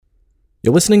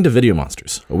You're listening to Video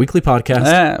Monsters, a weekly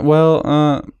podcast.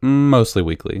 Mostly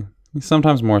weekly.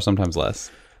 Sometimes more, sometimes less.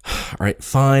 All right,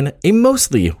 fine. A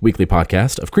mostly weekly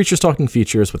podcast of Creatures Talking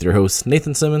Features with your hosts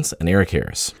Nathan Simmons and Eric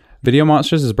Harris. Video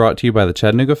Monsters is brought to you by the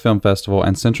Chattanooga Film Festival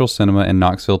and Central Cinema in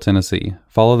Knoxville, Tennessee.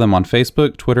 Follow them on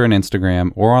Facebook, Twitter, and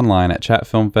Instagram, or online at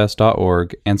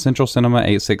chatfilmfest.org and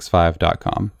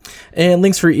centralcinema865.com. And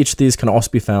links for each of these can also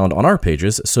be found on our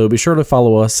pages, so be sure to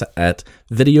follow us at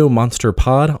Video Monster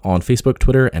Pod on Facebook,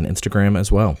 Twitter, and Instagram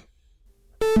as well.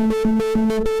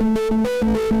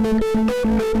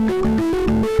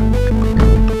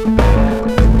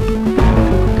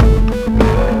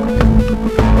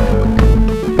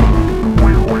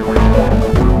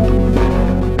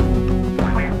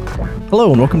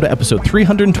 Hello and welcome to episode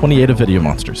 328 of Video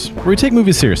Monsters, where we take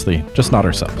movies seriously, just not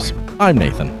ourselves. I'm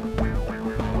Nathan.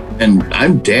 And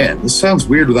I'm Dan. This sounds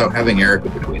weird without having Eric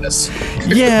between us.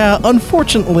 Yeah,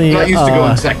 unfortunately... I'm not used to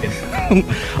going second.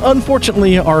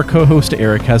 Unfortunately, our co-host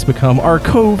Eric has become our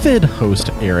COVID host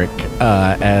Eric,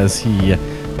 as he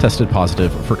tested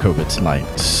positive for COVID tonight.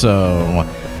 So,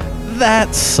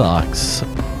 that sucks.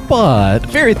 But,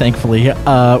 very thankfully,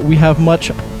 we have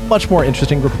much more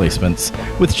interesting replacements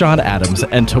with John Adams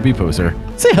and Toby Poser.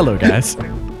 Say hello, guys.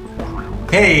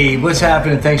 Hey, what's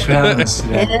happening? Thanks for having us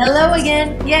today. Hello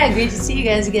again. Yeah, great to see you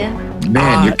guys again.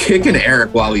 Man, you're kicking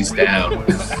Eric while he's down.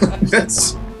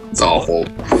 That's awful.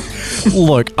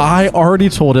 Look, I already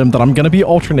told him that I'm going to be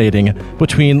alternating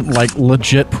between, like,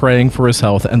 legit praying for his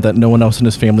health and that no one else in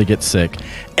his family gets sick,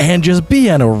 and just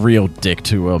being a real dick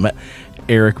to him.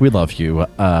 Eric, we love you.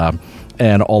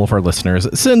 And all of our listeners,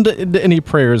 send any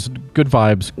prayers, good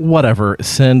vibes, whatever.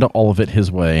 Send all of it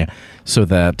his way, so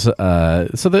that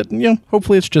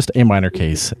hopefully it's just a minor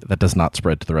case that does not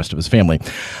spread to the rest of his family.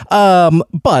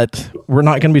 But we're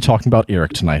not going to be talking about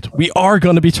Eric tonight. We are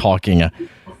going to be talking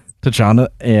to John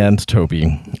and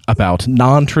Toby about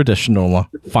non-traditional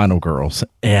Final Girls,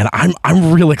 and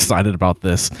I'm real excited about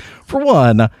this. For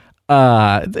one,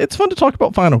 it's fun to talk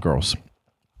about Final Girls.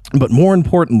 But more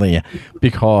importantly,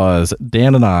 because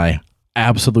Dan and I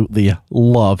absolutely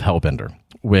love Hellbender,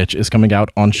 which is coming out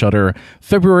on Shudder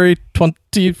February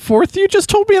 24th. You just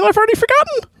told me and I've already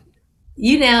forgotten.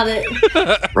 You nailed it.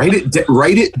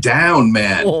 Write it down,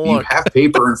 man. Look. You have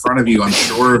paper in front of you, I'm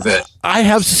sure of it. I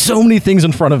have so many things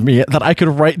in front of me that I could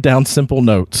write down simple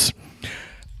notes,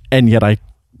 and yet I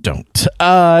don't.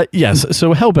 Yes,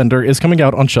 so Hellbender is coming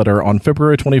out on Shudder on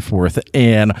February 24th,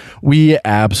 and we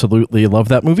absolutely love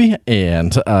that movie.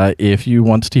 And if you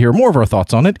want to hear more of our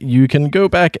thoughts on it, you can go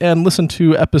back and listen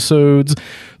to episodes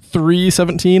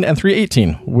 317 and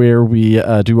 318, where we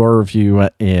do our review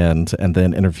and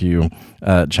then interview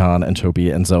John and Toby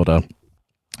and Zelda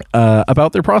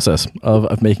about their process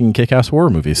of making kick-ass horror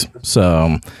movies.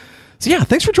 So yeah,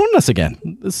 thanks for joining us again.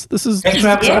 This is thanks for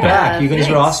having us back. You guys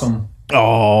are awesome.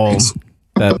 Oh,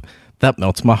 that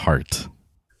melts my heart.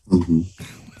 Mm-hmm.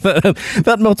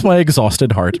 That melts my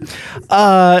exhausted heart.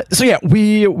 So yeah,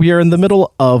 we are in the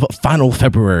middle of Final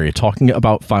February, talking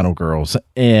about Final Girls,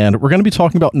 and we're going to be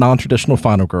talking about non-traditional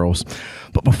Final Girls.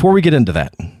 But before we get into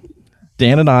that,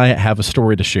 Dan and I have a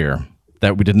story to share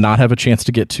that we did not have a chance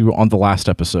to get to on the last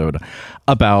episode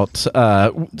about,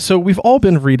 so we've all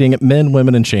been reading Men,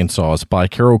 Women, and Chainsaws by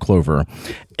Carol Clover.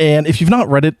 And if you've not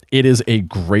read it, it is a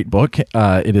great book.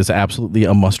 It is absolutely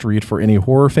a must-read for any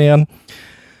horror fan.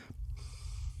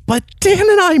 But Dan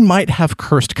and I might have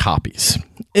cursed copies,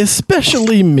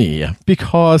 especially me,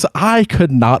 because I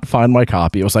could not find my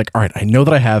copy. I was like, all right, I know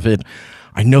that I have it.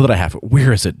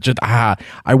 Where is it? I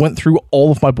went through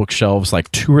all of my bookshelves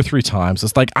like 2 or 3 times.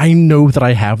 It's like, I know that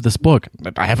I have this book.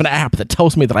 I have an app that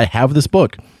tells me that I have this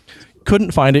book.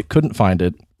 Couldn't find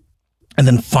it. And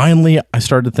then finally I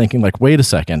started thinking, like, wait a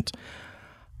second.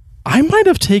 I might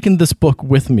have taken this book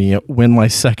with me when my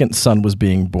second son was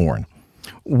being born,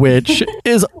 which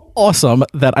is awesome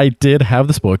that I did have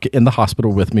this book in the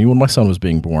hospital with me when my son was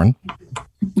being born.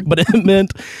 But it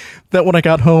meant that when I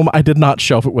got home, I did not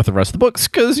shelf it with the rest of the books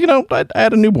because, I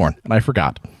had a newborn and I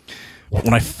forgot.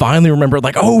 When I finally remembered,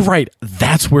 like, oh, right,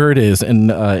 that's where it is in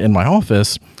my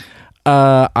office,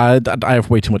 I have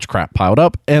way too much crap piled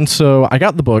up. And so I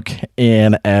got the book,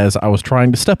 and as I was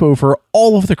trying to step over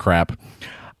all of the crap,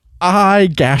 I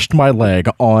gashed my leg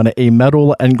on a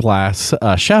metal and glass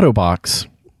shadow box.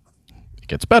 It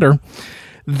gets better.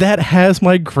 That has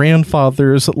my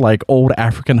grandfather's, like, old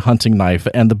African hunting knife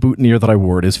and the boutonniere that I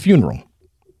wore at his funeral.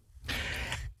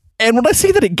 And when I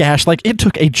say that it gashed, like, it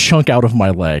took a chunk out of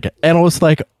my leg. And I was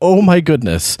like, oh my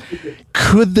goodness,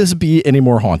 could this be any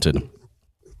more haunted?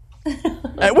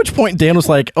 At which point Dan was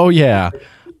like, oh yeah,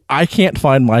 I can't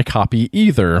find my copy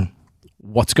either.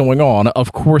 what's going on?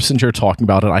 Of course, since you're talking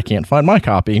about it, I can't find my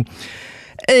copy.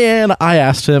 And I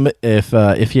asked him if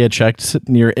he had checked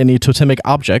near any totemic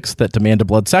objects that demand a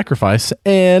blood sacrifice.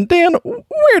 And Dan,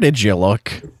 where did you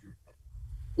look?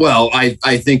 Well,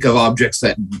 I think of objects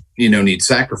that, need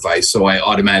sacrifice. So I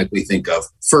automatically think of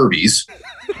Furbies,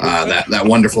 that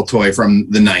wonderful toy from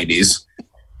the 90s.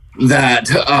 That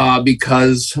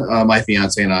because my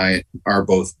fiance and I are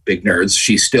both big nerds,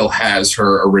 she still has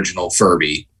her original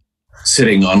Furby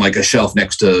sitting on like a shelf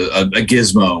next to a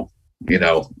Gizmo,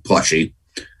 plushie.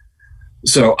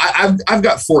 So I've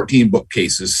got 14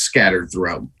 bookcases scattered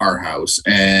throughout our house,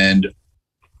 and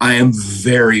I am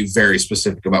very, very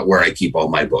specific about where I keep all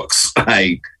my books.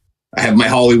 I have my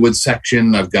Hollywood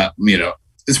section. I've got,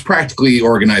 it's practically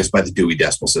organized by the Dewey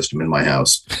Decimal System in my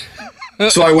house.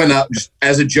 So I went up just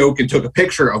as a joke and took a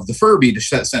picture of the Furby to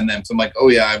send them. So I'm like, oh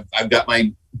yeah, I've got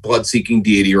my blood-seeking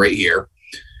deity right here.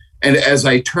 And as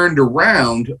I turned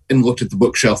around and looked at the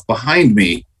bookshelf behind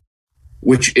me,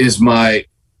 which is my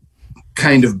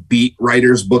kind of beat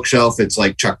writer's bookshelf, it's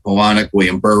like Chuck Palahniuk,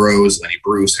 William Burroughs, Lenny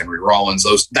Bruce, Henry Rollins,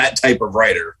 that type of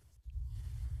writer.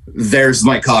 There's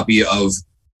my copy of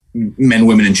Men,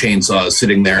 Women, and Chainsaws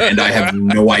sitting there, and I have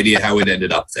no idea how it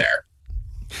ended up there.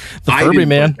 The Furby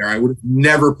man. I would have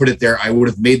never put it there. I would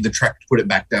have made the trek to put it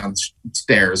back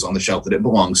downstairs on the shelf that it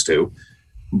belongs to,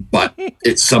 but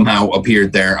it somehow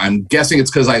appeared there. I'm guessing it's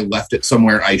because I left it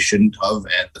somewhere I shouldn't have,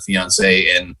 and the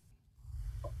fiance and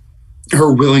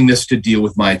her willingness to deal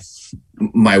with my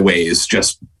ways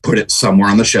just put it somewhere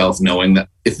on the shelf, knowing that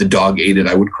if the dog ate it,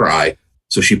 I would cry.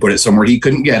 So she put it somewhere he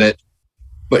couldn't get it.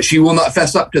 But she will not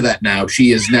fess up to that now.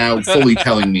 She is now fully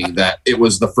telling me that it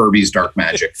was the Furby's dark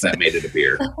magic that made it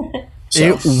appear. So,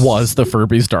 it was the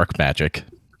Furby's dark magic.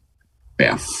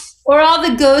 Yeah. Or all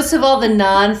the ghosts of all the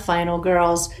non-final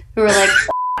girls who are like,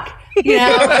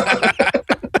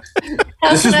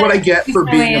 This is what I get for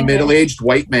being a middle-aged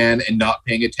white man and not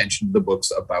paying attention to the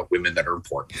books about women that are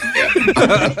important.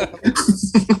 Yeah.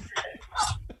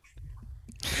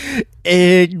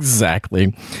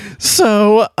 Exactly.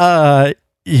 So,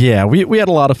 yeah, we had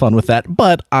a lot of fun with that,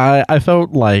 but I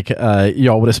felt like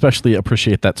y'all would especially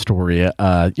appreciate that story,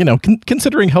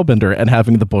 considering Hellbender and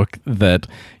having the book that,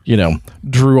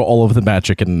 drew all of the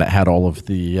magic and had all of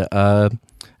the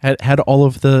had all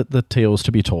of the tales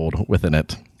to be told within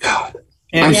it. God.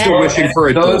 I'm still wishing for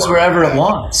a goes door. wherever it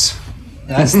wants.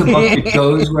 That's the book that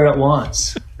goes where it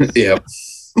wants. Yeah.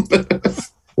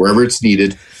 Wherever it's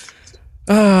needed.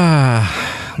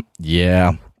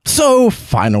 Yeah. So,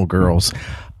 Final Girls.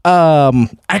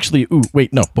 Actually,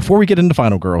 wait, no. Before we get into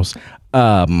Final Girls,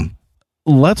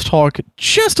 let's talk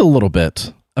just a little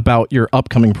bit about your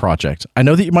upcoming project. I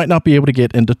know that you might not be able to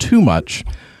get into too much,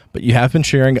 but you have been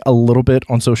sharing a little bit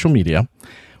on social media.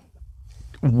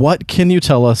 What can you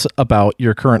tell us about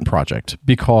your current project?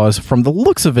 Because from the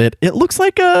looks of it, it looks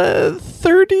like a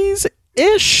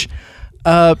 30s-ish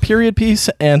period piece.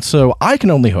 And so I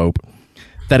can only hope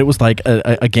that it was like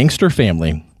a gangster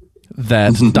family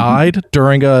that died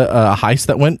during a heist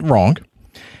that went wrong.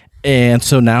 And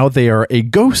so now they are a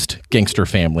ghost gangster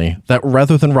family that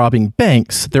rather than robbing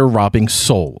banks, they're robbing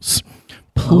souls.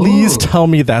 Please tell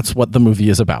me that's what the movie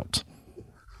is about.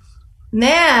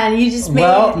 Man, you just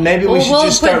made maybe we should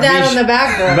just put start that on the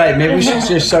background. Right, maybe we should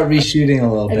just start reshooting a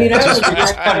little bit. We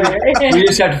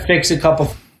just have to fix a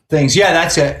couple things. Yeah,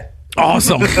 that's it.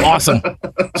 Awesome.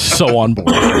 So on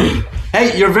board.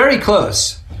 Hey, you're very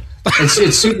close.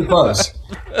 It's super close.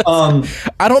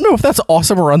 I don't know if that's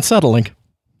awesome or unsettling.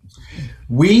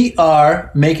 We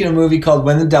are making a movie called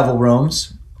When the Devil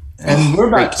Roams, and we're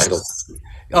about. Great title.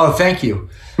 Oh, thank you.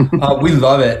 We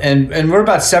love it, and we're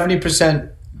about 70%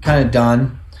 kind of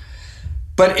done.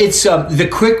 But it's the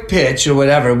quick pitch or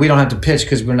whatever. We don't have to pitch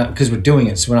because we're doing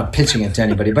it, so we're not pitching it to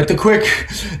anybody. But the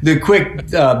quick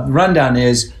rundown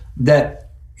is that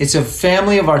it's a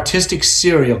family of artistic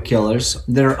serial killers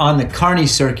that are on the carny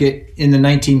circuit in the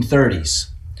 1930s,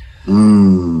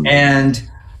 and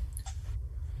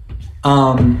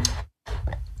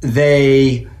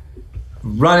they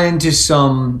run into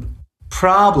some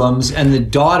problems, and the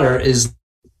daughter is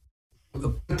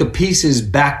put the pieces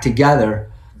back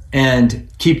together and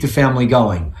keep the family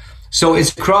going. So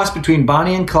it's a cross between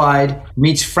Bonnie and Clyde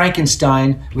meets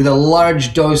Frankenstein with a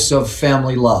large dose of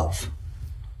family love.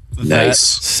 Nice. That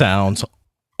sounds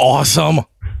awesome.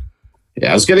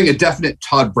 Yeah, I was getting a definite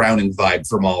Todd Browning vibe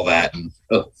from all that. And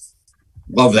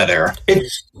love that era.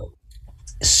 It's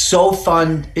so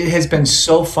fun. It has been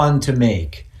so fun to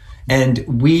make. And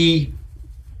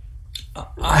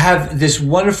I have this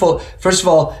wonderful, first of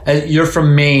all, you're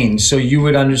from Maine, so you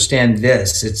would understand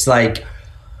this. It's like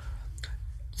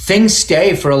things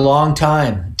stay for a long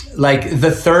time. Like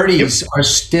the 30s are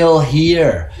still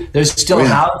here. There's still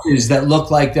houses that look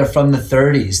like they're from the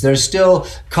 30s. There's still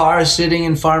cars sitting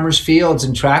in farmers' fields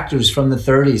and tractors from the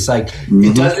 30s. Like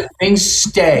it doesn't. Things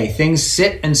stay. Things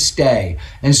sit and stay.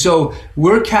 And so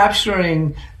we're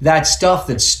capturing that stuff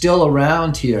that's still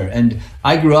around here. And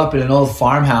I grew up in an old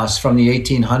farmhouse from the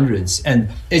 1800s, and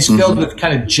it's filled with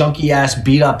kind of junky ass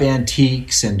beat up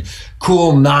antiques and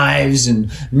cool knives and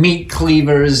meat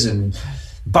cleavers and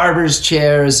barber's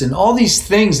chairs and all these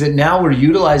things that now we're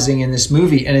utilizing in this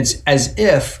movie. And it's as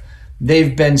if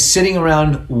they've been sitting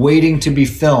around waiting to be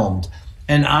filmed.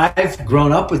 And I've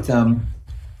grown up with them,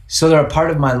 so they're a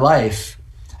part of my life.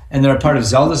 And they're a part of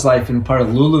Zelda's life and a part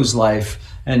of Lulu's life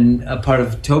and a part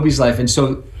of Toby's life. And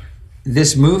so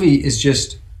this movie is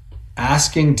just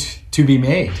asking to be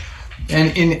made.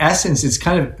 And in essence, it's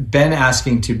kind of been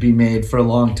asking to be made for a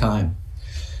long time.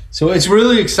 So it's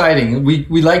really exciting.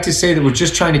 We like to say that we're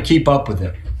just trying to keep up with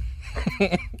it.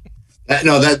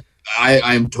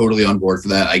 I'm totally on board for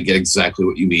that. I get exactly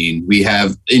what you mean. We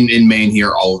have in Maine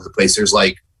here all over the place. There's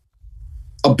like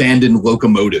abandoned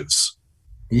locomotives.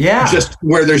 Yeah. Just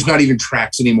where there's not even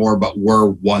tracks anymore, but were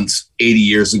once 80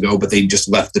 years ago, but they just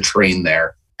left the train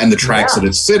there and the tracks that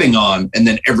it's sitting on, and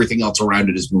then everything else around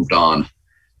it has moved on.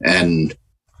 And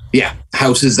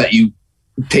houses that you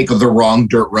take the wrong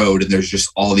dirt road, and there's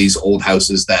just all these old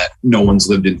houses that no one's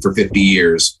lived in for 50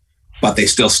 years, but they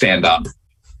still stand up.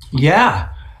 Yeah.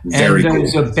 Very and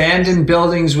there's abandoned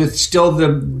buildings with still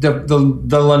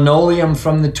the linoleum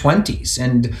from the 20s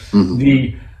and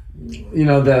the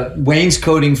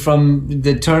wainscoting from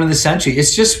the turn of the century.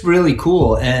 It's just really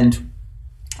cool. And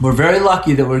we're very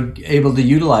lucky that we're able to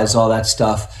utilize all that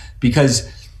stuff because,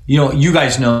 you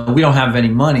guys know we don't have any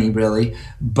money really,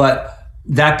 but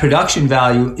that production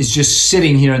value is just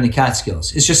sitting here in the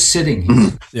Catskills. It's just sitting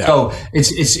here. Yeah. So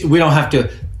it's we don't have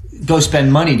to go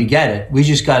spend money to get it. We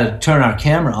just got to turn our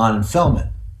camera on and film it.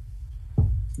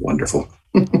 Wonderful.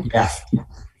 Yeah.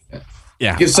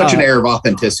 It gives such an air of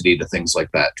authenticity to things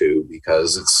like that too,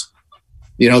 because it's,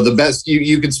 the best.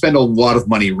 You could spend a lot of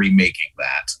money remaking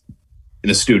that in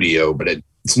a studio, but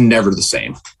it's never the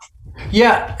same.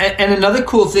 Yeah, and another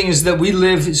cool thing is that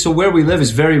where we live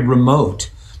is very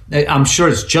remote. I'm sure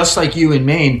it's just like you in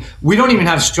Maine. We don't even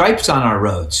have stripes on our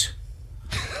roads.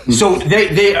 So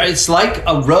it's like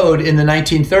a road in the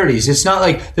 1930s. It's not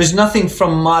like there's nothing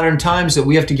from modern times that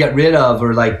we have to get rid of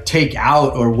or like take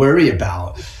out or worry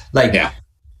about.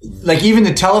 Like even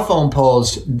the telephone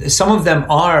poles, some of them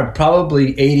are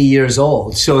probably 80 years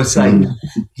old. So it's like,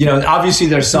 obviously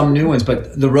there's some new ones,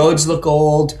 but the roads look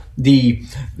old. The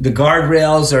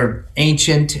guardrails are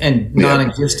ancient and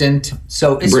non-existent.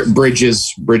 So it's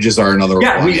bridges are another one.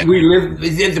 Yeah, we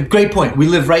live, great point. We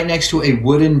live right next to a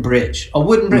wooden bridge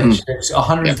that's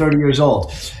 130 years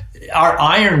old. Our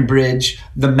iron bridge,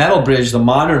 the metal bridge, the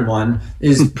modern one,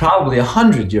 is probably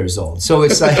 100 years old. So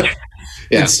it's like,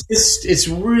 it's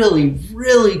really,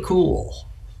 really cool.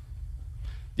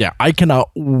 Yeah, I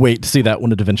cannot wait to see that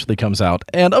when it eventually comes out.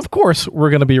 And of course, we're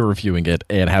going to be reviewing it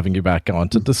and having you back on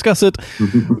to discuss it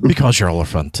because you're all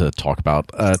fun to talk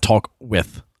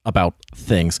with about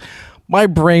things. My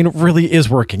brain really is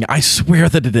working. I swear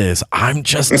that it is. I'm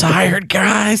just tired,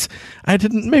 guys. I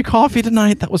didn't make coffee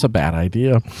tonight. That was a bad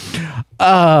idea.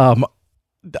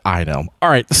 I know. All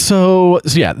right. So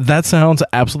yeah, that sounds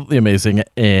absolutely amazing.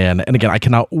 And again, I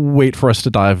cannot wait for us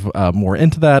to dive more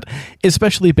into that,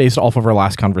 especially based off of our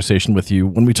last conversation with you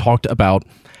when we talked about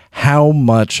how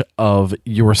much of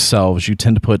yourselves you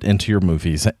tend to put into your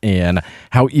movies and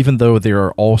how even though they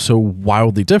are all so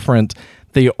wildly different,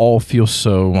 they all feel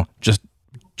so just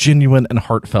genuine and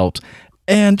heartfelt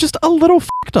and just a little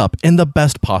fucked up in the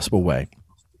best possible way.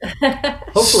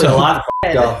 Hopefully a lot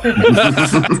fucked up.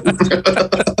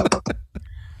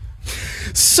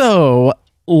 So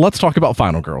let's talk about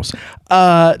Final Girls.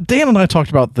 Dan and I talked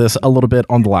about this a little bit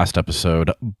on the last episode,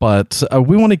 but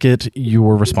we want to get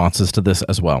your responses to this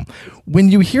as well. When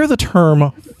you hear the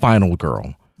term Final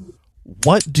Girl,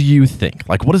 what do you think?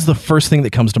 Like, what is the first thing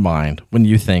that comes to mind when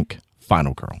you think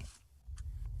Final Girl?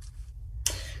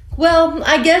 Well,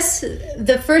 I guess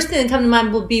the first thing that comes to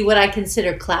mind will be what I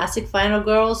consider classic Final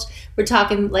Girls. We're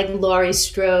talking like Laurie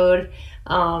Strode,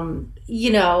 from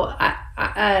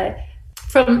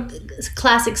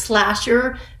classic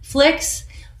slasher flicks.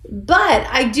 But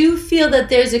I do feel that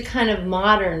there's a kind of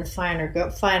modern Final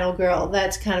Girl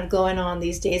that's kind of going on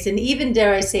these days, and even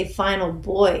dare I say Final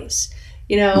Boys.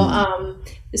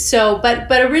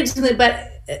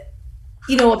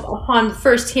 Upon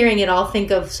first hearing it, I'll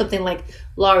think of something like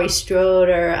Laurie Strode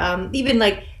or even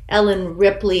like Ellen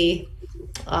Ripley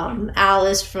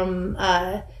Alice from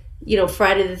Friday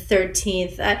the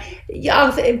 13th.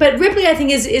 But Ripley, I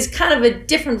think, is kind of a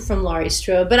different from Laurie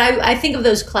Strode. But I think of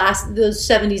those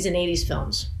 70s and 80s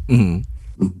films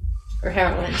or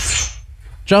heroines.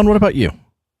 John, what about you?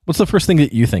 What's the first thing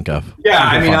that you think of? Yeah,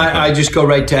 I mean, I just go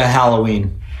right to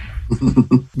Halloween.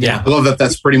 Yeah, I love that.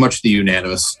 That's pretty much the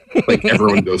unanimous. Like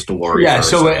everyone goes to Laurie. Yeah. first.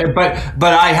 So,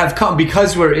 but I have come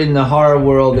because we're in the horror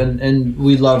world and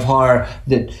we love horror.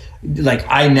 That like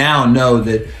I now know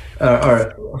that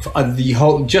the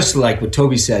whole, just like what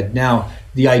Toby said. Now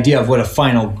the idea of what a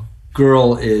final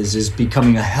girl is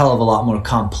becoming a hell of a lot more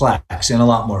complex and a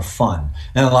lot more fun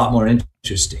and a lot more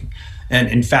interesting. And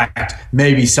in fact,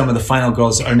 maybe some of the final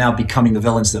girls are now becoming the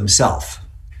villains themselves.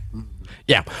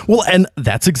 Yeah, well, and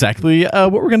that's exactly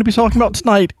what we're going to be talking about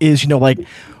tonight is,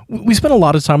 we spent a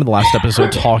lot of time in the last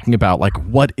episode talking about, like,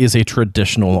 what is a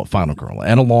traditional final girl.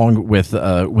 And along with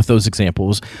those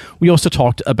examples, we also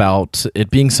talked about it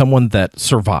being someone that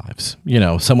survives,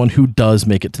 someone who does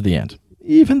make it to the end,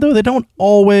 even though they don't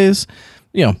always,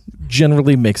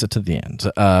 generally makes it to the end.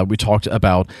 We talked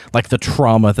about like the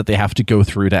trauma that they have to go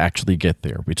through to actually get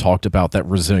there. We talked about that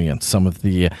resilience, some of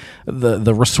the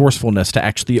resourcefulness to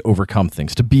actually overcome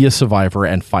things, to be a survivor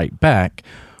and fight back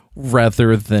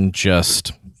rather than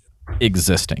just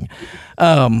existing.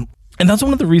 And that's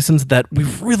one of the reasons that we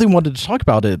really wanted to talk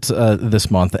about it this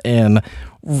month. And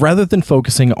rather than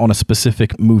focusing on a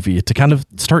specific movie, to kind of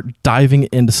start diving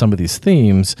into some of these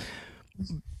themes,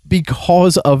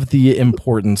 because of the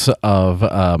importance of,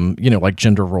 like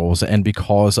gender roles and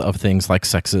because of things like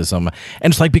sexism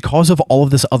and just like because of all of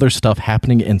this other stuff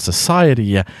happening in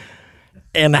society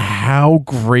and how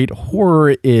great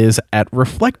horror is at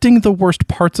reflecting the worst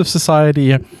parts of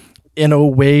society in a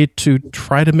way to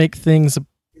try to make things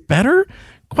better, ?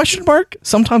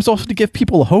 Sometimes also to give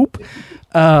people hope.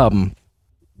 And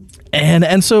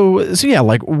so yeah,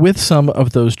 like with some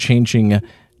of those changing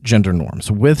gender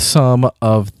norms, with some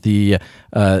of the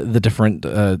different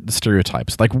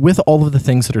stereotypes, like with all of the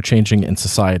things that are changing in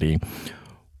society,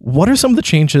 what are some of the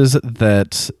changes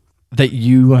that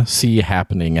you see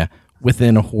happening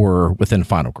within horror, within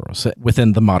Final Girls,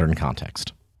 within the modern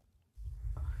context?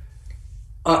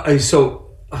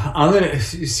 So I'm gonna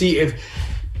see if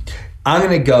I'm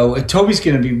gonna go. Toby's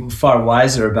gonna be far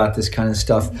wiser about this kind of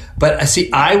stuff, but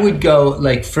I would go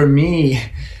like for me.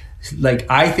 Like,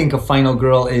 I think a final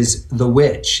girl is the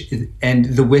witch and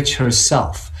the witch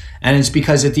herself. And it's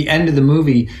because at the end of the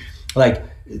movie, like,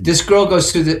 this girl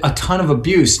goes through a ton of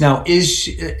abuse. Now,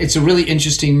 it's a really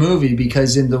interesting movie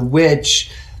because in The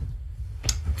Witch,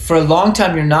 for a long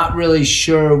time, you're not really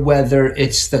sure whether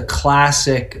it's the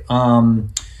classic,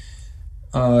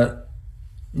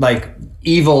 like,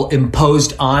 evil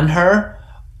imposed on her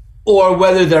or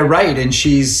whether they're right and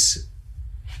she's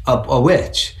a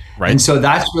witch. Right. And so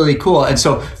that's really cool. And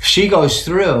so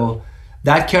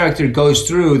that character goes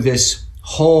through this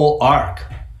whole arc,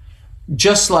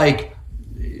 just like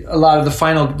a lot of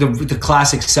the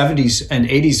classic 70s and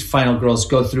 80s final girls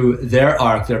go through their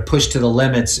arc. They're pushed to the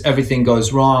limits. Everything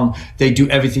goes wrong. They do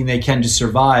everything they can to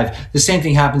survive. The same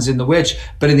thing happens in The Witch,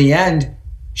 but in the end,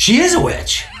 she is a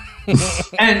witch.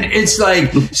 And it's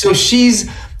like, so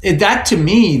that to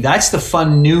me, that's the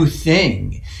fun new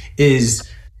thing is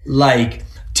like,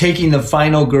 taking the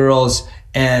final girls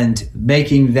and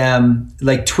making them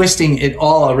like twisting it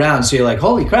all around. So you're like,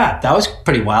 holy crap, that was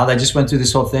pretty wild. I just went through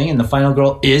this whole thing and the final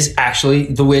girl is actually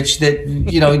the witch that,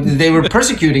 they were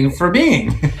persecuting for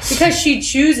being. Because she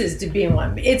chooses to be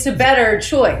one. It's a better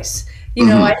choice.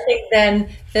 I think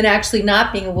than actually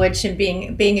not being a witch and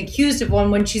being accused of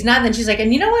one when she's not. Then she's like,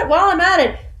 and you know what? While I'm at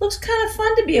it, looks kind of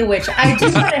fun to be a witch. I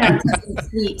do want to have something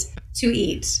sweet to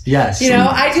eat. Yes.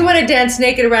 I do want to dance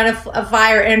naked around a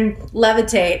fire and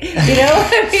levitate.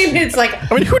 I mean, it's like,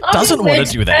 who doesn't want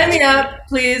to do that? Sign me up,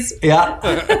 please. Yeah.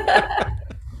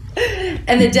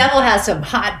 And the devil has some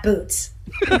hot boots.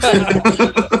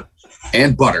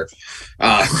 And butter.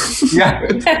 Yeah.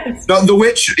 No,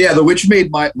 the witch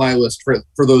made my list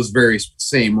for those very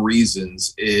same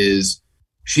reasons. Is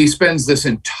she spends this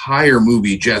entire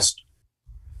movie just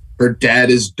her dad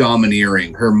is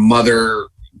domineering. Her mother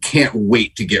can't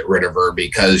wait to get rid of her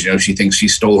because she thinks she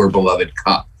stole her beloved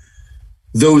cup.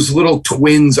 Those little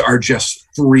twins are just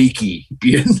freaky.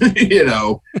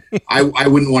 I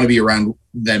wouldn't want to be around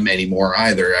them anymore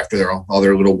either after all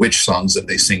their little witch songs that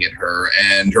they sing at her.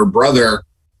 And her brother,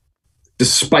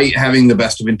 despite having the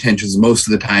best of intentions most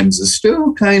of the times, is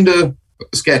still kind of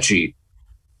sketchy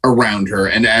around her.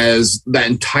 And as that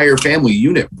entire family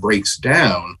unit breaks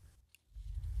down,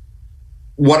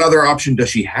 what other option does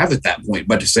she have at that point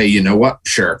but to say, you know what?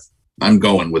 Sure, I'm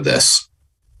going with this.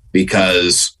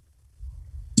 because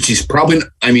she's probably,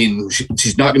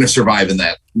 she's not going to survive in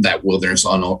that wilderness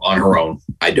on her own.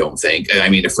 I don't think. I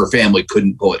mean, if her family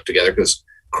couldn't pull it together because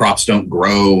crops don't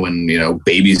grow and,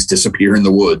 babies disappear in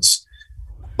the woods,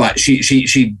 but she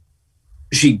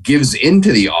gives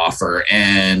into the offer,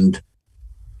 and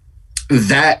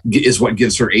that is what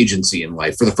gives her agency in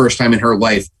life. For the first time in her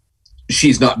life,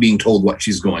 she's not being told what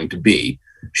she's going to be.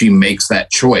 She makes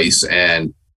that choice.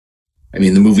 And I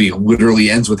mean, the movie literally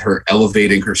ends with her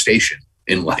elevating her station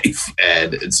in life.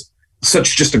 And it's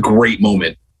just a great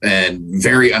moment and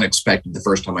very unexpected the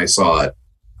first time I saw it.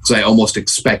 So I almost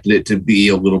expected it to be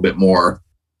a little bit more,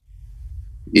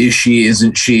 is she,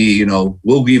 isn't she,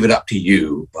 we'll leave it up to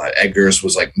you. But Eggers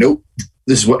was like, nope,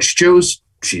 this is what she chose.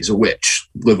 She's a witch.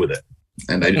 Live with it.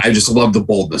 And I just love the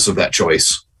boldness of that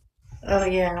choice. Oh,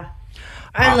 yeah.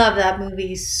 I love that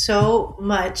movie so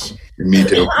much. Me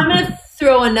too. I'm going to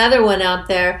throw another one out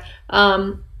there.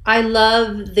 I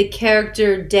love the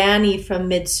character Danny from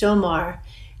Midsommar,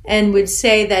 and would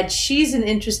say that she's an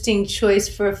interesting choice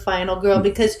for a final girl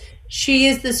because she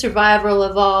is the survivor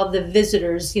of all the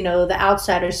visitors, the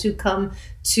outsiders who come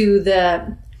to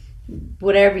the,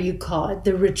 whatever you call it,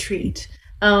 the retreat.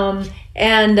 And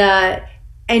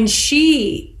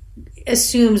she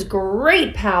assumes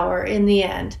great power in the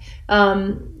end.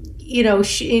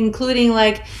 Including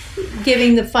like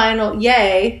giving the final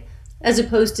yay as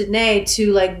opposed to nay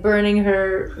to like burning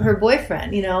her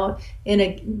boyfriend, in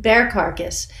a bear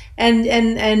carcass, and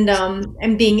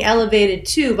being elevated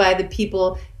too by the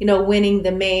people, winning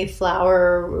the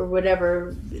Mayflower or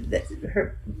whatever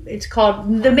it's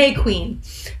called, the May Queen.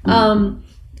 Man,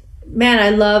 I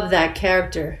love that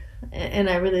character. And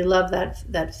I really love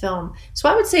that film. So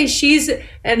I would say she's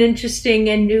an interesting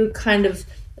and new kind of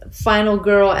final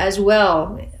girl as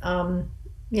well.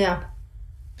 Yeah.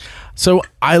 So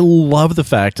I love the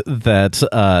fact that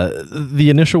the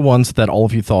initial ones that all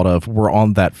of you thought of were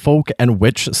on that folk and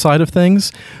witch side of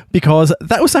things, because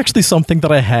that was actually something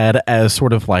that I had as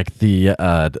sort of like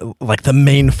the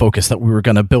main focus that we were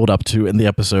going to build up to in the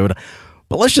episode.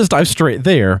 But let's just dive straight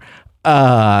there.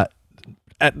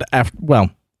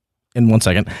 In 1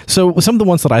 second. So some of the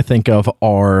ones that I think of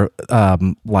are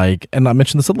and I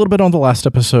mentioned this a little bit on the last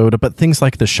episode, but things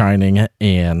like The Shining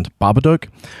and Babadook,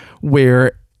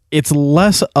 where it's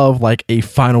less of like a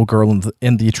final girl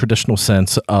in the traditional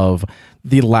sense of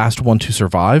the last one to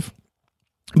survive,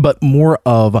 but more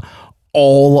of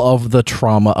all of the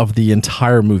trauma of the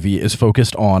entire movie is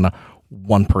focused on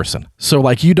one person. So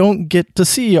like you don't get to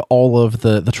see all of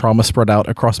the trauma spread out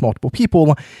across multiple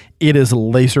people. It is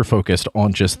laser focused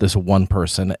on just this one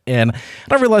person. And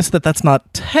I realized that that's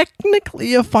not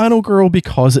technically a final girl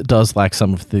because it does lack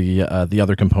some of the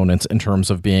other components in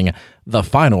terms of being the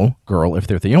final girl if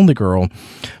they're the only girl.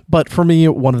 But for me,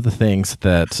 one of the things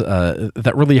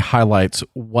that really highlights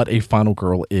what a final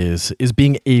girl is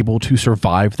being able to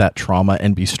survive that trauma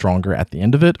and be stronger at the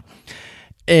end of it.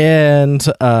 And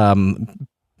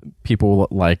people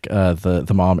like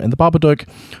the mom in the Babadook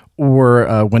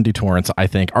or Wendy Torrance, I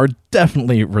think, are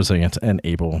definitely resilient and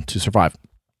able to survive.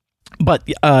 But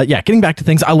getting back to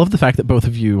things, I love the fact that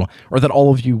all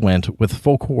of you went with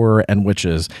folk horror and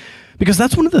witches, because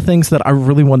that's one of the things that I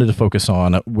really wanted to focus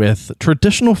on with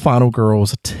traditional final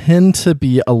girls tend to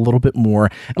be a little bit more,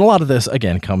 and a lot of this,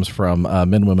 again, comes from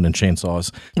Men, Women, and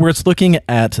Chainsaws, where it's looking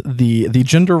at the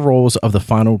gender roles of the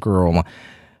final girl,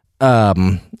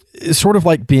 sort of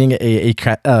like being a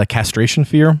castration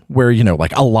fear, where,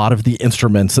 like a lot of the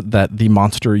instruments that the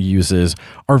monster uses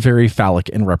are very phallic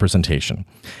in representation.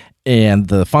 And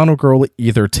the final girl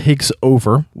either takes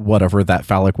over whatever that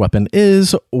phallic weapon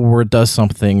is, or does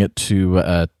something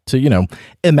to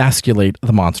emasculate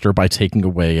the monster by taking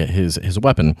away his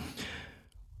weapon.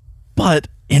 But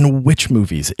in witch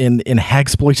movies, in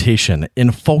hagsploitation,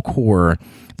 in folk horror,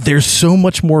 there's so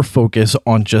much more focus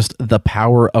on just the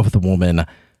power of the woman,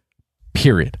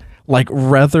 period. Like,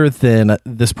 rather than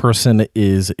this person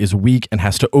is weak and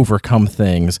has to overcome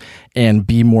things and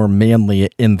be more manly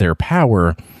in their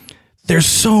power, there's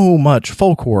so much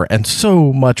folk horror and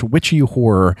so much witchy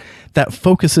horror that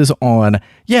focuses on,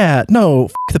 the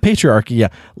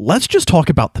patriarchy. Let's just talk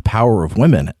about the power of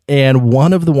women. And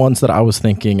one of the ones that I was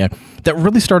thinking that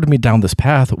really started me down this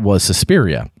path was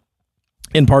Suspiria.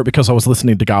 In part because I was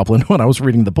listening to Goblin when I was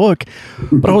reading the book.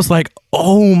 But I was like,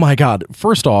 oh my God.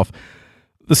 First off,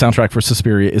 the soundtrack for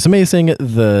Suspiria is amazing.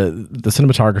 The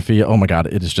cinematography, oh my God,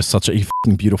 it is just such a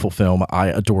fucking beautiful film. I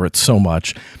adore it so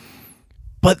much.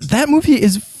 But that movie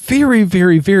is very,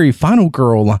 very, very final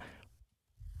girl.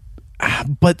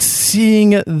 but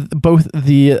seeing both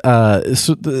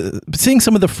seeing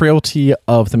some of the frailty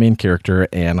of the main character,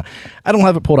 and I don't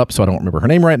have it pulled up, so I don't remember her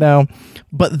name right now,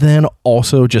 but then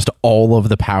also just all of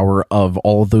the power of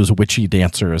all of those witchy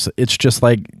dancers. It's just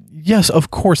like, yes,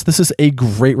 of course, this is a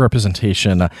great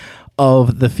representation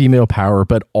of the female power,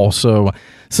 but also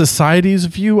society's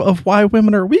view of why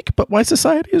women are weak, but why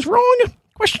society is wrong?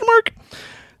 Question mark.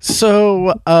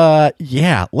 So,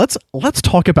 yeah, let's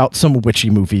talk about some witchy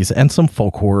movies and some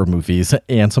folk horror movies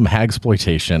and some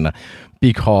hagsploitation,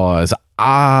 because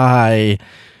I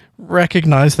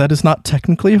recognize that is not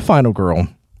technically a Final Girl,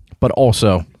 but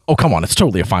also, oh, come on, it's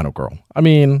totally a Final Girl. I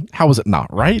mean, how is it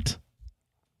not, right?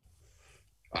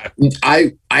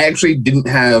 I actually didn't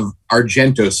have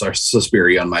Argento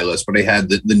Suspiria on my list, but I had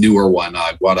the newer one,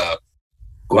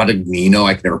 Guadagnino,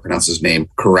 I can never pronounce his name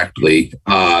correctly.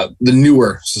 The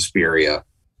newer Suspiria,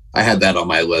 I had that on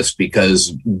my list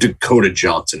because Dakota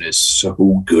Johnson is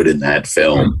so good in that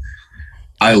film.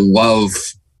 I love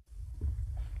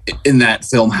in that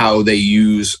film how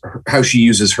she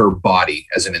uses her body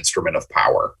as an instrument of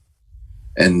power,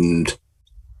 and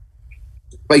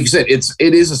like you said, it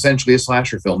is essentially a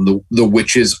slasher film. The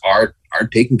witches are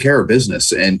taking care of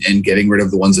business and getting rid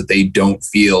of the ones that they don't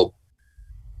feel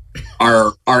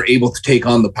are able to take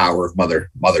on the power of Mother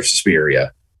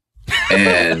Suspiria.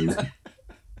 And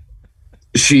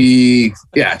first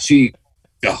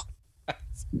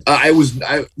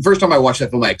time I watched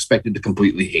that film, I expected to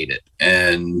completely hate it.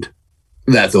 And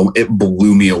that film, it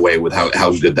blew me away with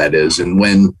how good that is. And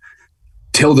when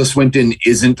Tilda Swinton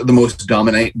isn't the most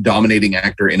dominating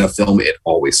actor in a film, it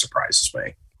always surprises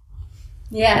me.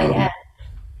 Yeah.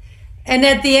 And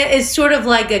at the end, it's sort of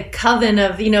like a coven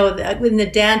of, when the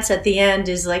dance at the end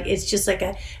is like, it's just like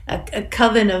a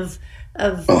coven of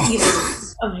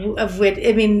wit.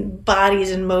 I mean,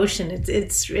 bodies in motion.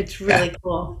 It's really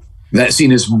cool. That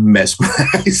scene is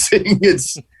mesmerizing.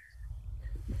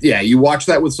 You watch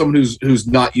that with someone who's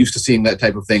not used to seeing that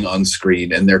type of thing on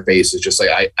screen, and their face is just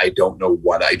like, I don't know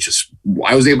what I was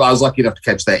lucky enough to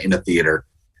catch that in a theater.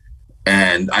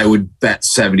 And I would bet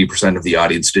 70% of the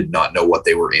audience did not know what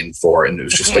they were in for. And it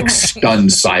was just like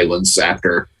stunned silence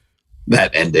after that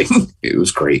ending. It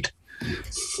was great.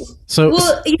 So,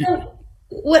 well,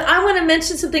 what I want to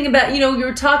mention something about, you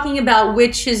were talking about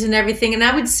witches and everything. And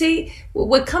I would say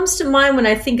what comes to mind when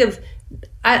I think of,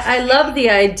 I love the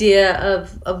idea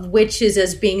of witches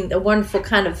as being a wonderful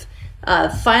kind of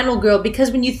Final Girl,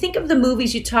 because when you think of the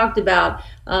movies you talked about,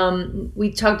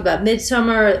 we talked about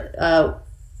Midsummer,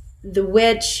 The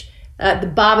Witch,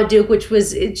 The Babadook, which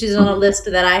is on a list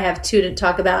that I have too to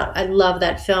talk about. I love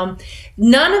that film.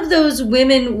 None of those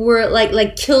women were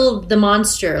like killed the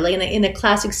monster, like in a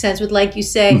classic sense, with, like you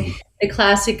say, the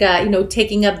classic,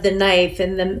 taking up the knife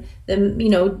and them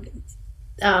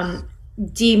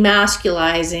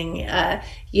demasculizing,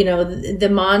 the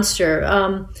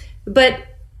monster. But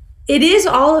it is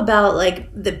all about like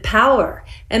the power,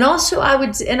 and also I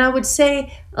would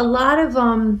say a lot of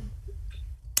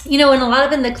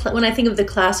when I think of the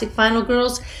classic Final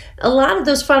Girls, a lot of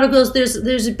those Final Girls,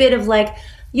 there's a bit of like,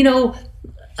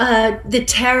 the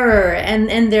terror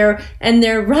and they're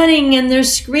running and they're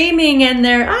screaming and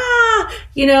they're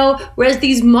whereas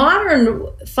these modern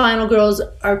Final Girls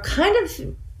are kind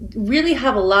of really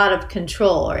have a lot of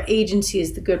control, or agency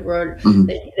is the good word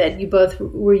that you both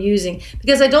were using,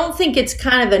 because I don't think it's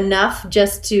kind of enough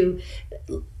just to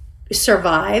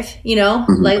survive,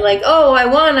 like, oh, I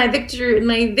won, my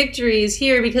victory is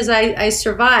here because I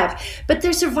survived. But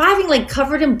they're surviving like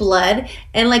covered in blood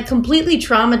and like completely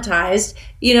traumatized,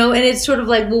 and it's sort of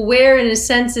like, well, where in a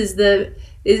sense is the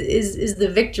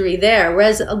victory there?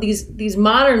 Whereas these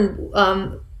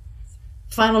modern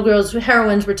Final Girls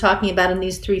heroines we're talking about in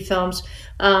these 3 films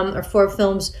or 4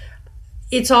 films,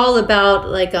 it's all about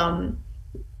like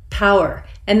power.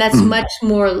 And that's much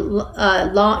more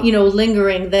long,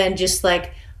 lingering than just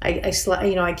like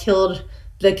I killed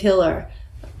the killer.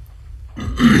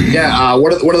 Yeah,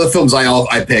 one of the films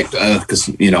I picked, because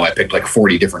I picked like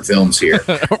 40 different films here.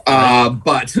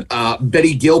 But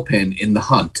Betty Gilpin in The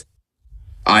Hunt,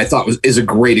 I thought is a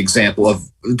great example of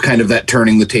kind of that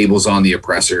turning the tables on the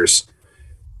oppressors,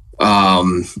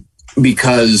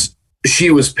 because she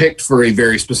was picked for a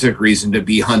very specific reason, to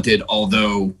be hunted,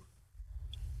 although.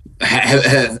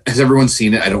 Has everyone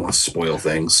seen it? I don't want to spoil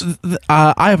things.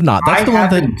 I have not. That's the one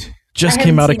that just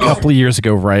came out a couple of years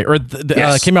ago, right? Or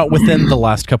came out within the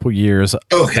last couple of years.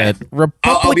 Okay.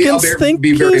 Republicans I'll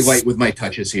be very light with my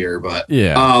touches here, but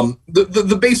yeah.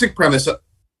 The basic premise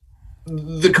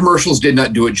the commercials did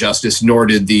not do it justice, nor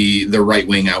did the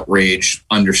right-wing outrage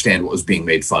understand what was being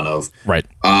made fun of. Right.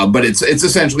 But it's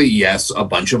essentially, yes, a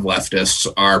bunch of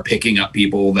leftists are picking up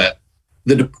people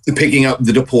picking up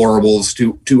the deplorables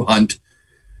to hunt.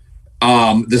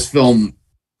 This film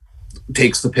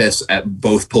takes the piss at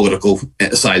both political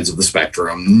sides of the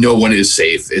spectrum. No one is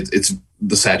safe. It's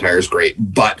the satire is great,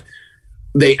 but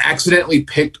they accidentally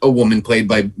picked a woman played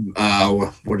by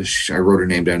what is she? I wrote her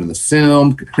name down in the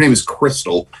film. Her name is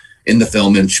Crystal in the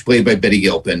film, and she's played by Betty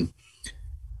Gilpin.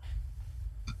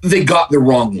 They got the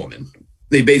wrong woman.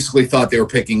 They basically thought they were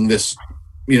picking this,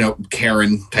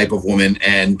 Karen type of woman,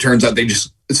 and turns out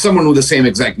it's someone with the same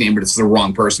exact name, but it's the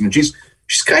wrong person. And she's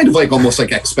kind of like almost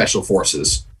like ex-special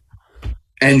forces,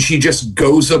 and she just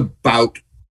goes about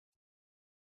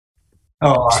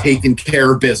taking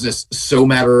care of business so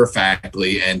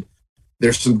matter-of-factly. And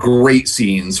there's some great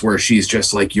scenes where she's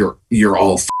just like, you're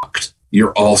all fucked.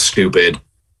 You're all stupid.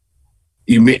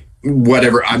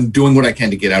 Whatever. I'm doing what I can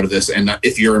to get out of this. And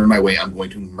if you're in my way, I'm going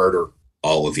to murder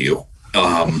all of you.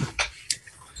 And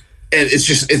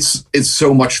it's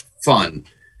so much fun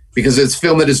because it's a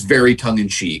film that is very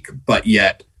tongue-in-cheek, but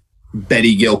yet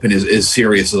Betty Gilpin is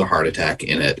serious as a heart attack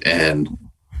in it. And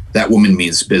that woman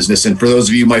means business. And for those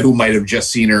of you who might have just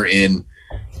seen her in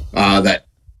that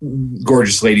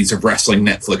Gorgeous Ladies of Wrestling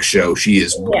Netflix show, she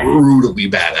is brutally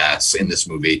badass in this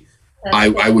movie.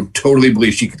 I would totally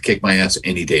believe she could kick my ass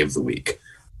any day of the week.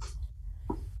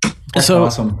 That's so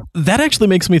awesome. That actually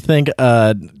makes me think,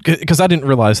 because I didn't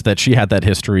realize that she had that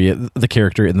history. The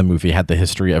character in the movie had the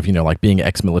history of, being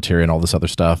ex-military and all this other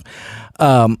stuff.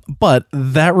 But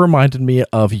that reminded me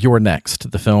of You're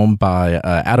Next, the film by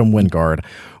Adam Wingard,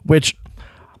 which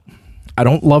I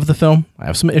don't love the film. I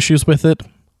have some issues with it,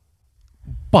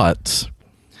 but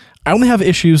I only have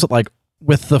issues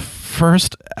with the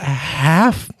first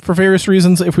half for various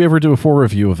reasons. If we ever do a full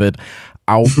review of it,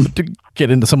 I'll get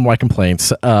into some of my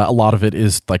complaints. A lot of it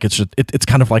is it's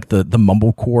kind of like the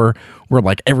mumblecore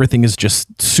where everything is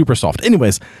just super soft.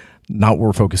 Anyways, not what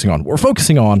we're focusing on. What we're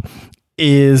focusing on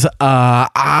is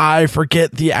I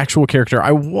forget the actual character.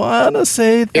 I want to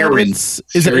say that Erin. is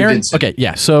it Erin? Vincent. Okay,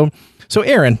 yeah. So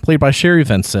Erin, played by Sherry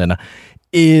Vinson,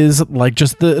 is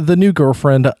just the new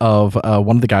girlfriend of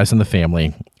one of the guys in the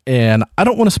family. And I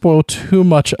don't want to spoil too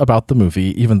much about the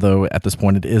movie, even though at this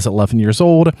point it is 11 years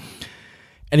old.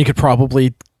 And you could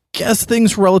probably guess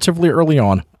things relatively early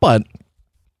on. But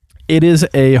it is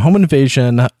a home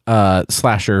invasion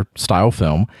slasher style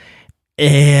film.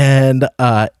 And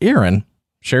Erin,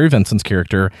 Sherry Vinson's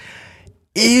character,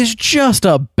 is just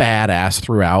a badass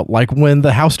throughout. When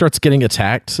the house starts getting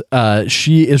attacked,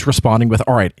 she is responding with,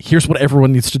 all right, here's what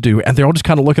everyone needs to do. And they all just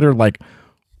kind of look at her like,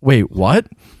 wait, what?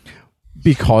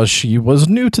 Because she was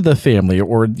new to the family,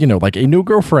 or, a new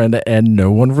girlfriend, and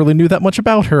no one really knew that much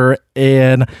about her.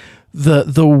 And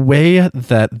the way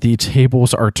that the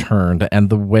tables are turned, and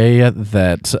the way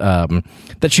that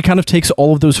that she kind of takes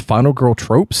all of those final girl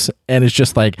tropes and is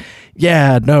just like,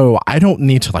 yeah, no, I don't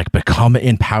need to become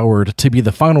empowered to be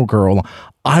the final girl.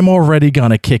 I'm already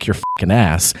gonna kick your fucking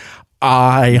ass.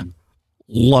 I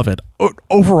love it.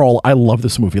 Overall, I love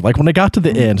this movie. When I got to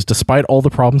the end, despite all the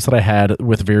problems that I had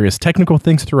with various technical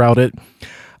things throughout it,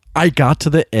 I got to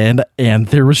the end and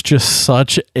there was just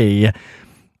such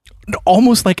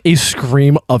almost like a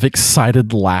scream of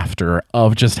excited laughter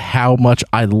of just how much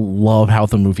I love how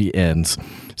the movie ends.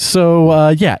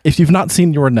 So, if you've not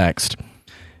seen You're Next,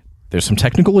 there's some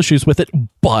technical issues with it,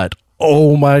 but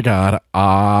oh my God,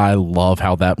 I love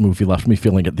how that movie left me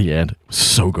feeling at the end.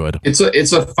 So good. It's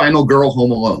a final girl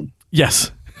Home Alone.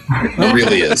 Yes. It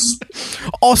really is.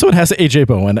 Also, it has AJ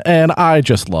Bowen, and I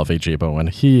just love AJ Bowen.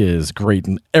 He is great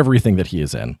in everything that he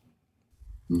is in.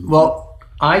 Well,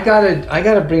 I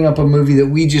gotta bring up a movie that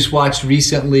we just watched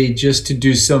recently just to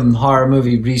do some horror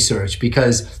movie research,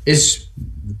 because it's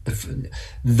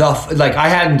I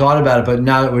hadn't thought about it, but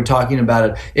now that we're talking about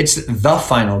it, it's the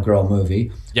final girl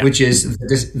movie, which is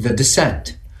The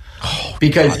Descent. Oh,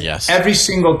 because God, yes. Every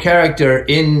single character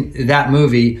in that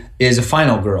movie is a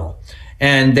final girl.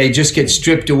 And they just get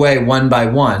stripped away one by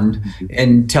one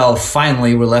until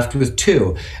finally we're left with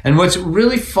two. And what's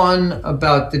really fun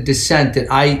about The Descent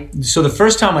so the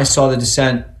first time I saw The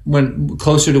Descent, when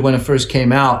closer to when it first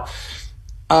came out,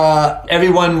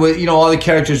 everyone was, all the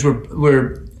characters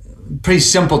were pretty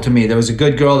simple to me. There was a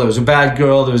good girl, there was a bad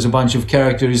girl, there was a bunch of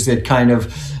characters that kind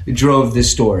of drove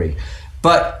this story.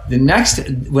 But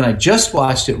when I just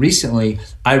watched it recently,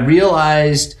 I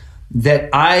realized that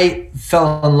I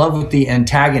fell in love with the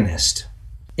antagonist.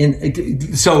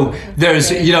 So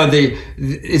there's,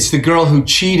 it's the girl who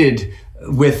cheated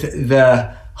with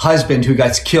the husband who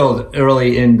gets killed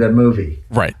early in the movie.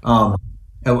 Right.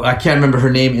 I can't remember her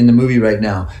name in the movie right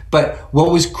now. But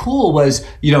what was cool was,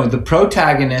 the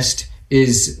protagonist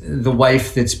is the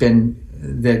wife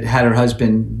that had her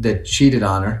husband that cheated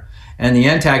on her. And the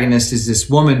antagonist is this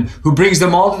woman who brings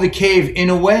them all to the cave in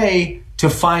a way to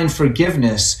find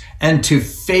forgiveness and to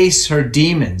face her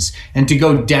demons and to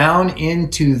go down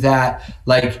into that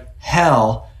like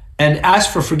hell and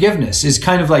ask for forgiveness is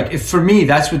kind of like, for me,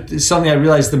 that's something I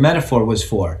realized the metaphor was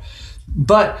for.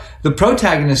 But the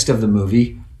protagonist of the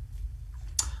movie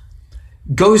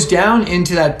goes down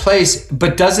into that place,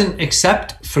 but doesn't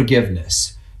accept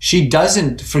forgiveness. She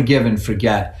doesn't forgive and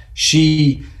forget.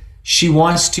 She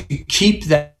wants to keep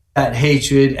that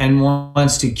hatred and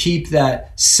wants to keep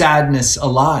that sadness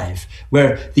alive,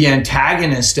 where the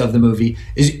antagonist of the movie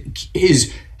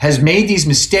has made these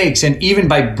mistakes, and even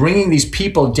by bringing these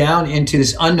people down into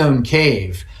this unknown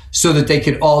cave so that they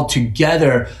could all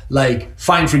together like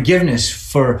find forgiveness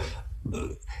for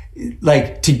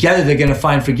like together they're going to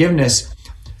find forgiveness.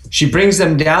 She brings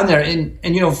them down there, and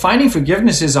finding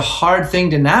forgiveness is a hard thing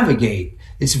to navigate.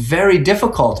 It's very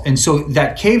difficult. And so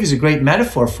that cave is a great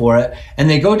metaphor for it. And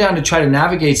they go down to try to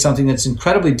navigate something that's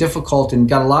incredibly difficult and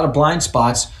got a lot of blind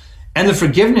spots. And the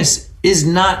forgiveness is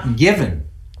not given.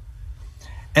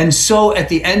 And so at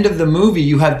the end of the movie,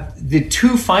 you have the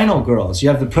two final girls. You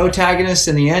have the protagonist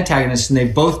and the antagonist, and they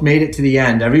both made it to the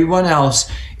end. Everyone else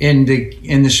in the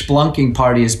spelunking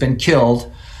party has been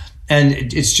killed. And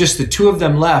it's just the two of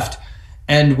them left.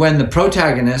 And when the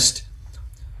protagonist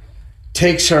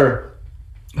takes her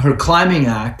climbing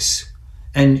axe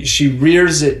and she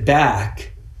rears it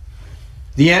back,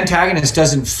 the antagonist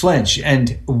doesn't flinch,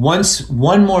 and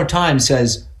one more time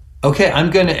says, okay, I'm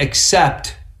going to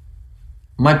accept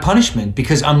my punishment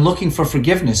because I'm looking for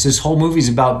forgiveness. This whole movie is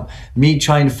about me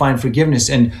trying to find forgiveness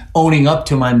and owning up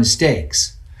to my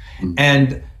mistakes.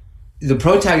 And the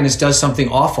protagonist does something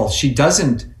awful. She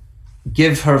doesn't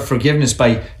give her forgiveness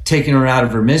by taking her out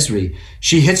of her misery.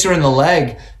 She hits her in the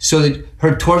leg so that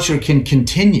her torture can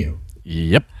continue.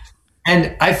 Yep.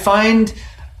 And I find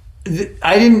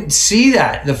I didn't see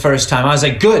that the first time. I was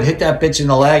like, good, hit that bitch in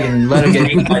the leg and let her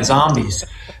get eaten by zombies.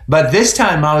 But this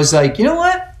time I was like, you know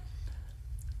what?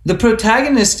 The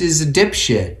protagonist is a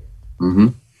dipshit. Mm-hmm.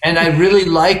 And I really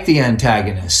like the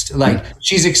antagonist. Like,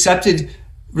 she's accepted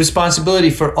responsibility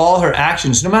for all her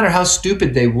actions, no matter how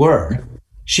stupid they were.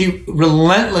 She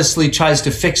relentlessly tries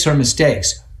to fix her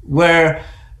mistakes, where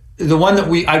the one that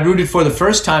I rooted for the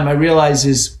first time, I realize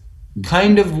is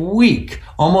kind of weak,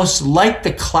 almost like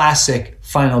the classic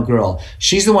final girl.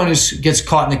 She's the one who gets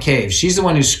caught in the cave. She's the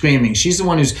one who's screaming. She's the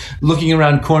one who's looking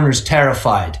around corners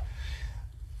terrified.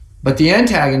 But the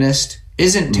antagonist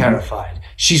isn't terrified.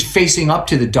 She's facing up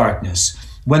to the darkness.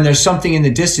 When there's something in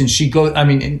the distance, in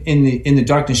the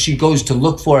darkness, she goes to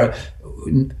look for it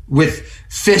with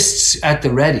fists at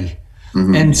the ready.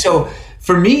 Mm-hmm. And so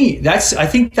for me, I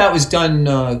think that was done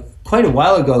quite a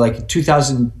while ago, like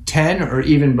 2010 or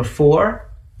even before.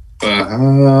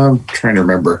 I'm trying to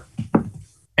remember.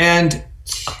 And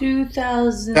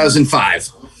 2005.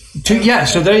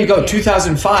 So there you go,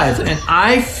 2005. And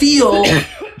I feel,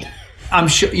 I'm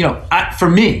sure, for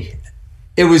me,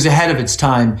 it was ahead of its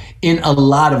time in a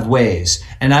lot of ways.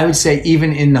 And I would say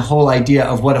even in the whole idea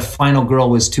of what a final girl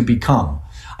was to become.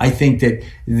 I think that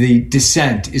The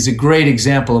Descent is a great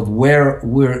example of where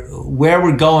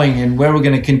we're going and where we're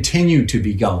going to continue to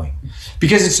be going,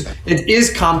 because it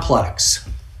is complex.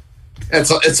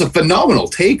 It's a phenomenal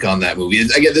take on that movie.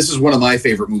 Again, this is one of my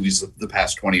favorite movies of the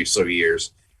past 20 or so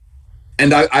years,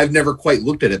 and I've never quite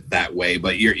looked at it that way.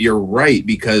 But you're right,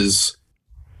 because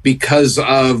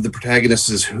of the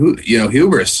protagonist's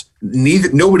hubris.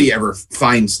 Nobody ever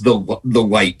finds the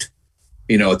light.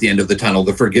 At the end of the tunnel,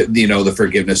 the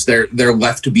forgiveness. They're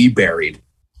left to be buried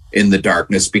in the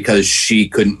darkness because she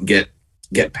couldn't get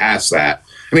past that.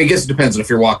 I mean, I guess it depends on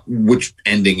which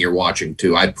ending you're watching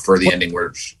too. I prefer the ending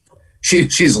where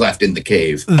she's left in the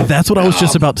cave. That's what I was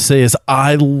just about to say. Is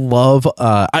I love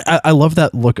I love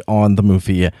that look on the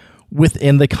movie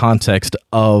within the context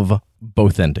of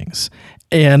both endings.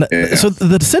 And so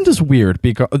The Descent is weird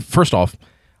because, first off,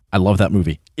 I love that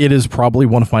movie. It is probably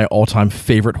one of my all-time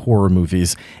favorite horror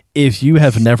movies. If you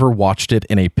have never watched it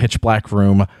in a pitch black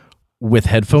room with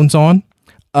headphones on,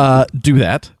 do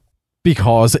that,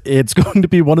 because it's going to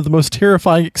be one of the most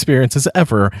terrifying experiences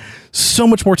ever. So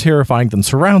much more terrifying than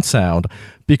surround sound,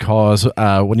 because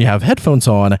when you have headphones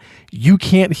on, you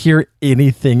can't hear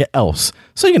anything else.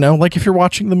 So, like if you're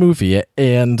watching the movie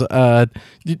and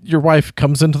your wife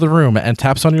comes into the room and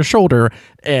taps on your shoulder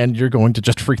and you're going to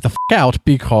just freak the out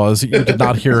because you did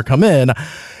not hear her come in,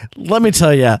 let me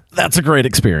tell you, that's a great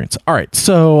experience. All right,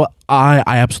 so I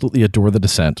absolutely adore The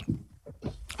Descent.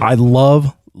 I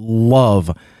love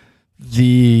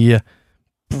the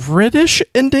British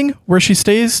ending where she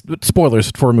stays.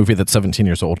 Spoilers for a movie that's 17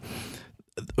 years old.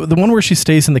 The one where she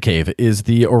stays in the cave is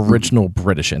the original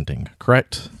British ending,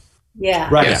 correct? Yeah.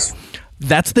 Right. Yes.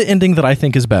 That's the ending that I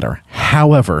think is better.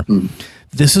 However,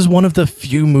 this is one of the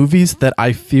few movies that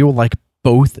I feel like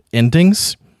both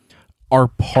endings are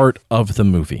part of the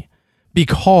movie,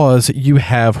 because you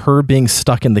have her being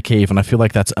stuck in the cave, and I feel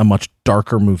like that's a much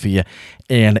darker movie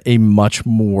and a much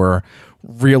more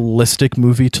realistic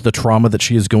movie to the trauma that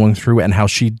she is going through and how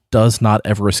she does not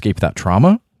ever escape that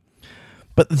trauma.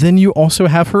 But then you also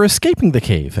have her escaping the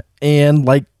cave and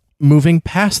like moving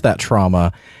past that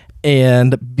trauma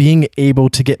and being able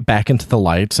to get back into the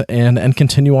light and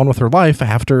continue on with her life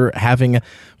after having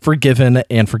forgiven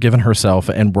herself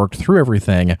and worked through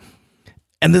everything.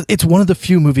 And it's one of the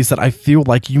few movies that I feel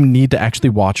like you need to actually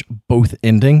watch both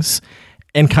endings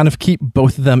and kind of keep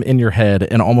both of them in your head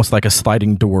in almost like a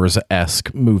sliding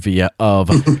doors-esque movie of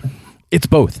it's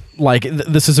both. Like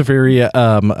this is a very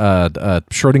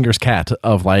Schrodinger's cat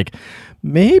of like,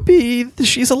 maybe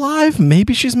she's alive,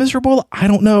 maybe she's miserable, I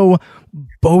don't know.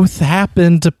 Both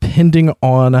happen depending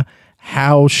on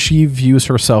how she views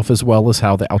herself as well as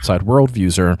how the outside world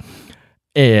views her.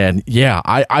 And yeah,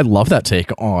 I love that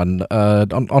take on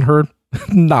her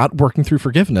not working through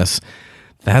forgiveness.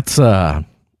 That's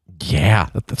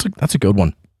that's a good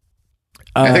one.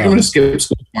 I think I'm going to skip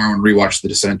school tomorrow and rewatch The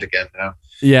Descent again now.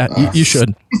 Yeah, you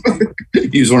should.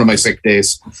 Use one of my sick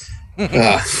days.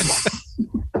 Now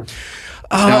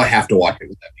I have to watch it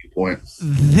with that viewpoint.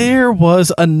 There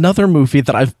was another movie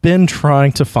that I've been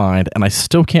trying to find, and I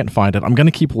still can't find it. I'm going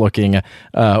to keep looking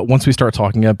once we start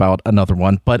talking about another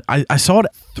one. But I saw it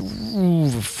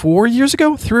 3 or 4 years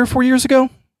ago,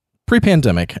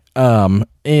 pre-pandemic.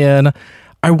 And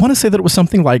I want to say that it was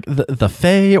something like the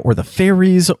Fae or the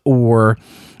Fairies, or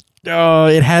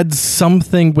it had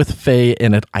something with Fae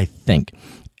in it, I think.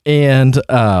 And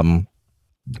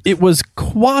it was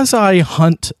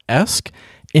quasi-Hunt-esque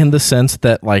in the sense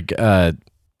that, like,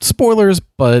 spoilers,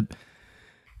 but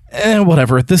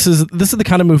whatever. This is the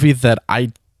kind of movie that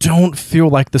I don't feel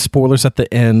like the spoilers at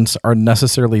the end are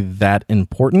necessarily that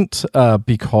important,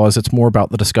 because it's more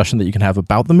about the discussion that you can have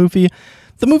about the movie.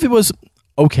 The movie was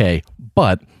okay,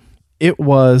 but it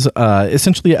was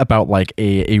essentially about like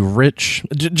a rich,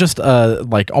 just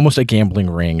like almost a gambling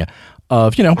ring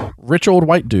of, rich old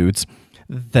white dudes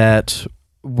that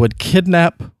would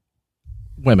kidnap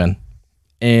women,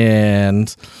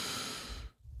 and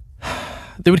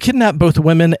they would kidnap both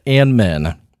women and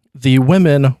men. The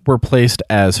women were placed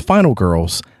as final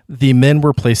girls. The men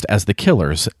were placed as the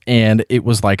killers. And it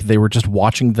was like they were just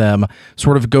watching them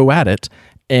sort of go at it.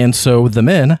 And so the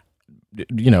men,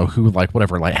 who like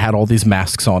whatever, like had all these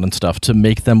masks on and stuff to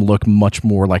make them look much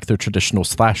more like their traditional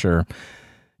slasher.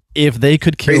 If they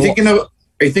could kill... Are you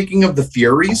thinking of the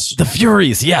Furies? The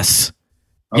Furies, yes.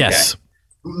 Okay. Yes.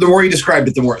 The more you described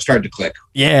it, the more it started to click.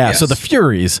 Yeah, yes. So the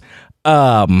Furies.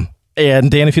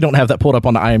 And Dan, if you don't have that pulled up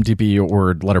on the IMDb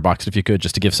or Letterboxd, if you could,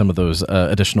 just to give some of those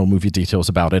additional movie details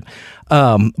about it.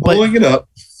 Pulling it up.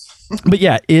 But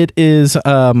yeah, it is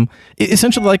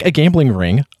essentially like a gambling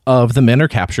ring of the men are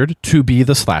captured to be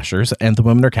the slashers and the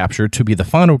women are captured to be the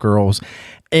final girls.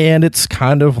 And it's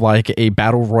kind of like a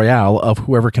battle royale of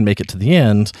whoever can make it to the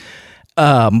end.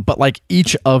 But like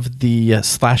each of the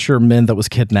slasher men that was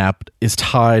kidnapped is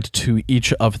tied to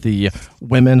each of the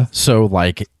women. So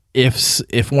like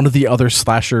if one of the other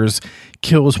slashers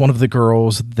kills one of the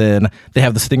girls, then they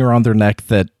have this thing around their neck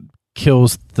that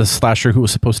kills the slasher who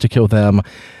was supposed to kill them.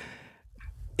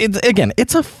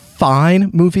 It's a fine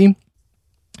movie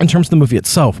in terms of the movie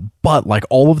itself, but like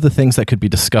all of the things that could be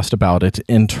discussed about it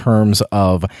in terms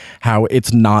of how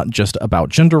it's not just about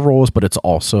gender roles, but it's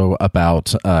also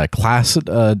about class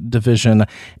division,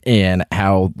 and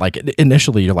how like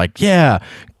initially you're like, yeah,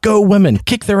 go women,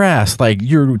 kick their ass. Like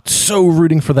you're so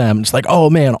rooting for them. It's like, oh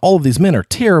man, all of these men are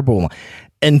terrible,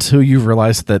 until you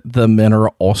realize that the men are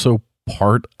also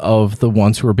part of the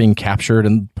ones who are being captured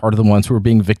and part of the ones who are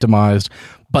being victimized,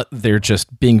 but they're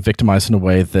just being victimized in a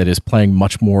way that is playing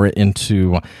much more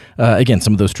into, again,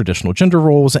 some of those traditional gender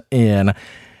roles. And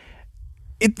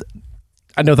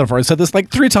I know that I've already said this like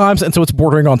 3 times, and so it's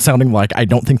bordering on sounding like I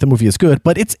don't think the movie is good,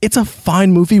 but it's a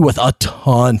fine movie with a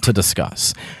ton to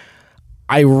discuss.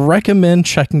 I recommend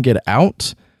checking it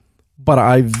out, but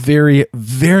I very,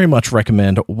 very much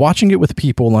recommend watching it with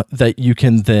people that you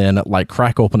can then like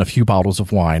crack open a few bottles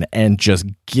of wine and just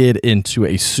get into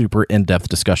a super in-depth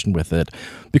discussion with it,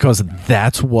 because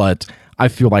that's what I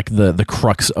feel like the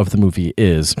crux of the movie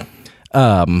is.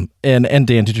 And Dan,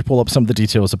 did you pull up some of the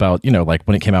details about, like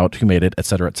when it came out, who made it, et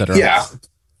cetera, et cetera? Yeah.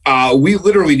 We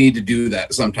literally need to do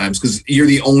that sometimes because you're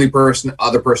the only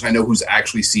other person I know who's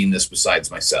actually seen this besides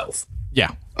myself.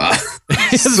 Yeah.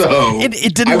 So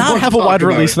it did not have a wide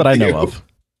release that I know of.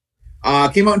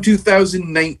 Came out in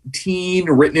 2019,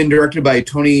 written and directed by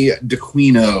Tony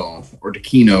DeQuino.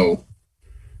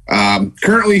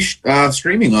 Currently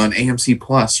streaming on AMC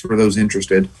Plus for those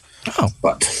interested. Oh,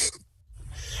 but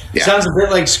yeah. Sounds a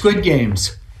bit like Squid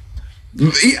Games.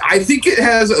 I think it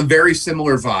has a very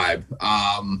similar vibe.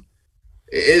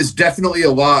 It is definitely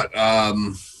a lot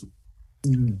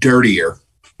dirtier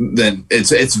than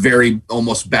it's very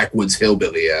almost backwoods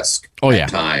hillbilly-esque at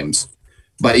times.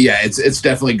 But yeah, it's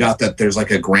definitely got that. There's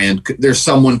like there's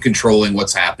someone controlling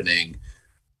what's happening,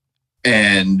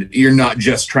 and you're not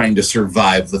just trying to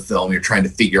survive the film. You're trying to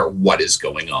figure out what is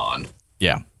going on.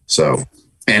 Yeah. So,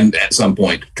 and at some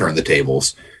point, turn the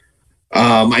tables.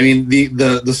 I mean,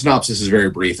 the synopsis is very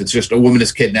brief. It's just a woman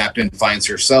is kidnapped and finds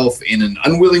herself in an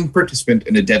unwilling participant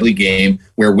in a deadly game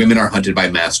where women are hunted by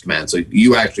masked men. So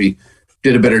you actually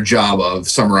did a better job of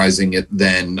summarizing it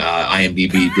than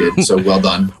IMDb did. So well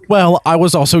done. Well, I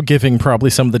was also giving probably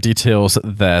some of the details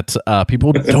that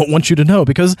people don't want you to know,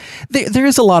 because there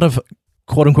is a lot of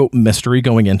quote unquote mystery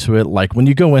going into it. Like when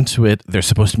you go into it, there's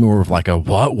supposed to be more of like a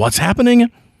what's happening?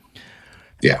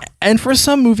 Yeah. And for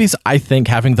some movies, I think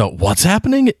having the what's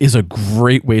happening is a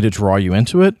great way to draw you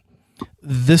into it.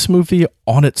 This movie,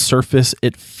 on its surface,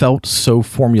 it felt so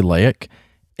formulaic.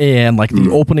 And like the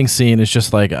opening scene is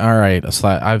just like, all right,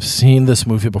 I've seen this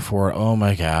movie before. Oh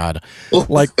my God. Well,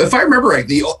 like if I remember right,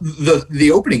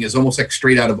 the opening is almost like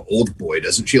straight out of Old Boy.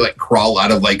 Doesn't she like crawl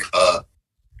out of like a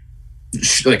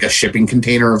shipping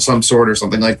container of some sort or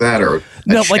something like that? Or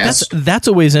no, like that's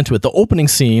a ways into it. The opening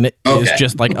scene is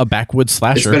just like a backwoods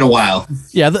slasher. It's been a while.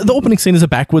 Yeah, the opening scene is a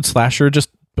backwoods slasher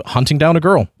just hunting down a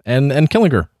girl and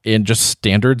killing her in just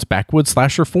standards backwoods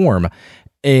slasher form.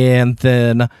 And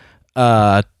then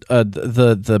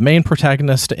the main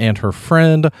protagonist and her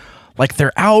friend, like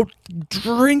they're out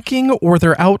drinking, or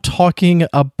they're out talking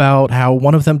about how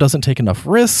one of them doesn't take enough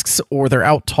risks, or they're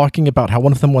out talking about how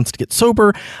one of them wants to get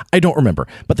sober. I don't remember,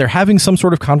 but they're having some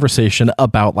sort of conversation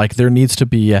about like there needs to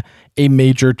be a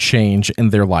major change in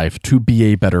their life to be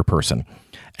a better person.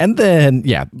 And then,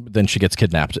 then she gets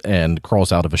kidnapped and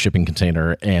crawls out of a shipping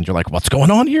container, and you're like, what's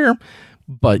going on here?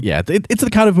 But yeah, it's the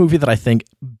kind of movie that I think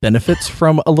benefits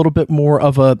from a little bit more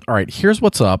of all right, here's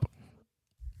what's up.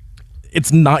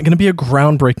 It's not going to be a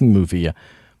groundbreaking movie,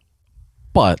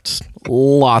 but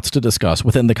lots to discuss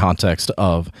within the context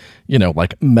of,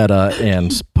 like meta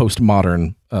and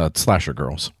postmodern slasher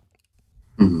girls.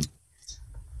 Mm-hmm.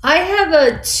 I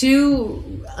have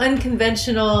two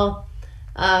unconventional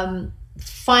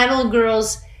final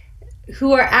girls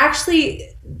who are actually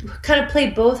kind of play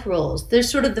both roles. They're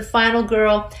sort of the final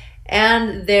girl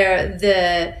and they're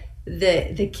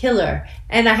the killer.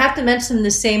 And I have to mention in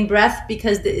the same breath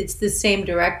because it's the same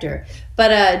director.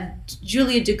 But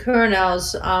Julia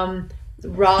Ducournau's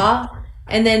Raw,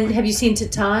 and then have you seen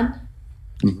Titan?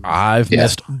 I've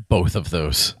missed both of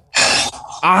those.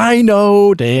 I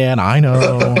know, Dan, I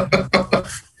know.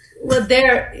 Well,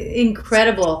 they're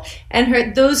incredible.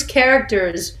 And those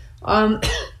characters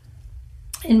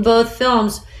in both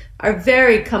films are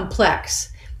very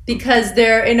complex because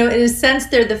they're, in a sense,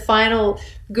 they're the final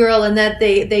girl in that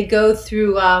they go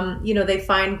through, they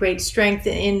find great strength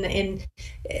in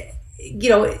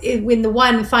the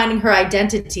one finding her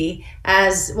identity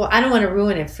as, well, I don't want to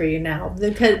ruin it for you now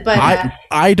but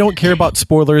I don't care about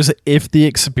spoilers if the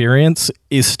experience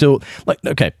is still like,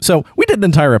 okay, so we did an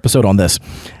entire episode on this.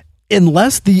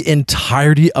 Unless the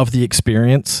entirety of the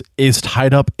experience is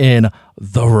tied up in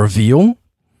the reveal,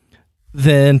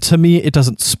 then to me, it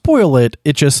doesn't spoil it.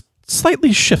 It just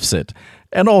slightly shifts it.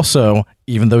 And also,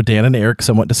 even though Dan and Eric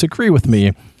somewhat disagree with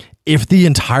me, if the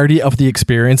entirety of the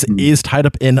experience is tied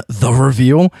up in the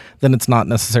reveal, then it's not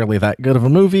necessarily that good of a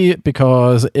movie,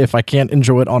 because if I can't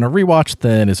enjoy it on a rewatch,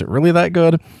 then is it really that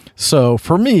good? So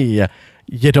for me,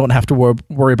 you don't have to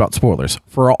worry about spoilers.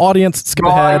 For our audience, skip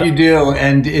ahead. You do,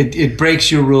 and it breaks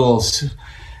your rules.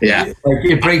 Yeah. Like,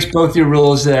 it breaks both your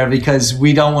rules there because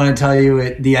we don't want to tell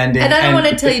you the ending. And I don't want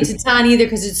to tell you Titan either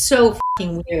because it's so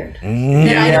fucking weird.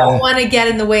 That I don't want to get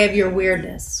in the way of your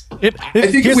weirdness. I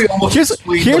think if we almost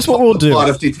here's what we'll do. Plot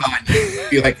of Titan,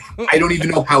 be like, I don't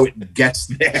even know how it gets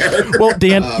there. Well,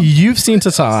 Dan, you've seen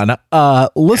Titan.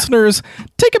 Listeners,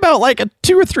 take about like a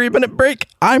 2 or 3 minute break.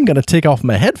 I'm going to take off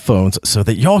my headphones so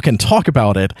that y'all can talk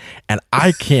about it and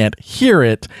I can't hear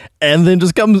it. And then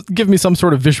just give me some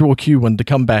sort of visual cue when to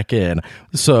come back in.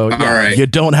 So you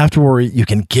don't have to worry. You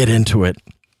can get into it.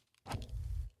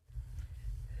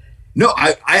 No,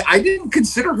 I didn't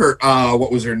consider her.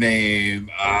 What was her name?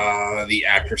 The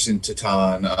actress in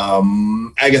Titan,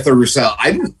 Agatha Roussel.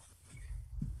 I didn't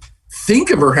think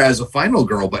of her as a final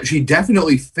girl, but she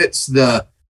definitely fits the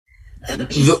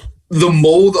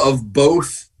mold of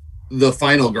both the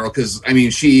final girl. Because I mean,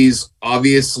 she's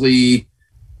obviously.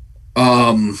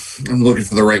 I'm looking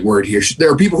for the right word here.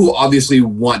 There are people who obviously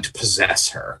want to possess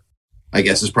her, I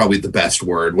guess is probably the best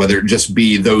word, whether it just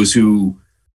be those who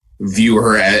view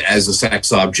her as a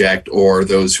sex object or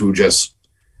those who just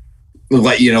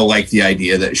like the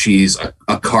idea that she's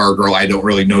a car girl. I don't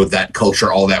really know that culture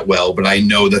all that well, but I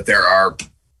know that there are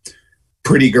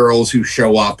pretty girls who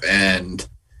show up and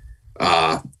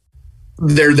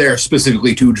they're there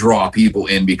specifically to draw people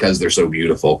in because they're so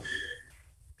beautiful.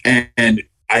 And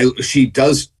she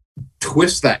does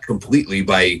twist that completely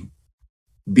by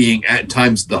being at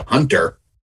times the hunter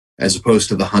as opposed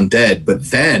to the hunted. But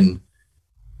then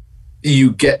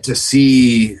you get to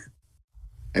see,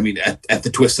 I mean, at the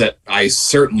twist that I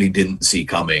certainly didn't see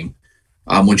coming,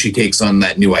 when she takes on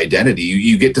that new identity,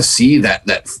 you get to see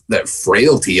that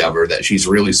frailty of her, that she's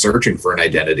really searching for an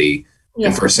identity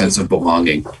and for a sense of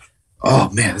belonging. Oh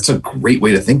man, that's a great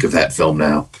way to think of that film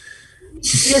now.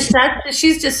 Yes,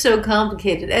 she's just so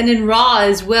complicated. And in Raw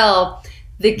as well,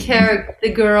 the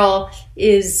girl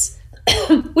is,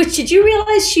 which did you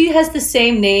realize she has the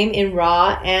same name in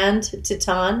Raw and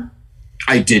Titan?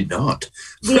 I did not.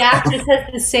 The actress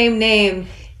has the same name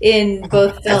in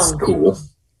both films. That's cool.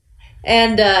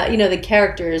 And, the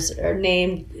characters are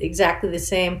named exactly the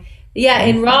same. Yeah,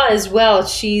 in Raw as well,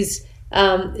 she's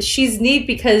neat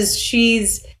because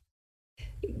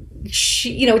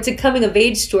it's a coming of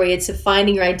age story. It's a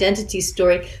finding your identity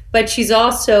story, but she's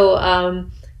also,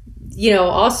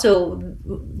 also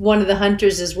one of the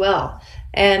hunters as well.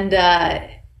 And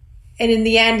in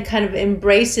the end kind of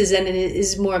embraces and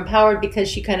is more empowered because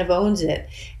she kind of owns it.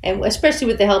 And especially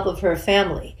with the help of her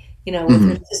family, with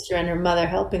her sister and her mother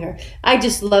helping her. I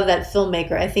just love that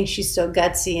filmmaker. I think she's so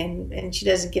gutsy and she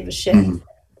doesn't give a shit.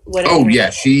 Oh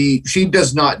yeah, she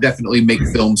does not definitely make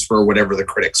films for whatever the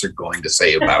critics are going to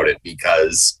say about it,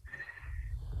 because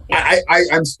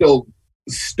I'm still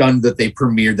stunned that they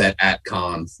premiered that at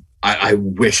Cannes. I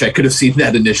wish I could have seen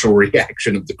that initial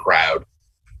reaction of the crowd.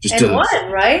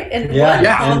 Won, right? And won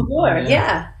on board,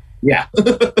 yeah.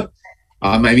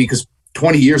 I mean, because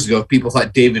 20 years ago, people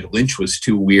thought David Lynch was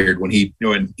too weird when he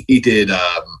did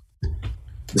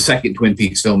the second Twin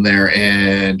Peaks film there,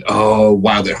 and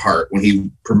Wild at Heart, when he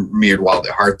premiered Wild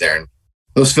at Heart there. And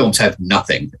those films have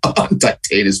nothing on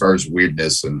Titan as far as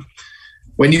weirdness. And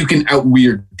when you can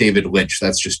out-weird David Lynch,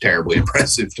 that's just terribly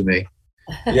impressive to me.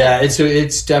 Yeah,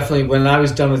 it's definitely, when I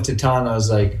was done with Titan,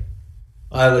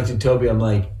 I looked at Toby, I'm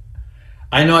like,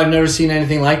 I know I've never seen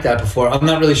anything like that before. I'm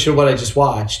not really sure what I just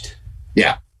watched.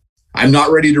 Yeah. I'm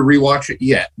not ready to rewatch it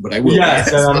yet, but I will. Yeah,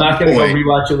 so I'm not going to go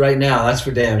rewatch it right now. That's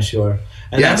for damn sure.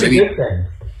 And that's a good thing.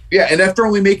 Yeah, and after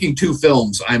only making 2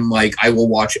 films, I'm like, I will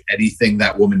watch anything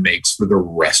that woman makes for the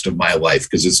rest of my life,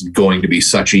 because it's going to be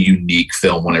such a unique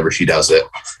film whenever she does it.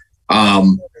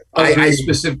 I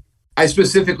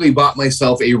specifically bought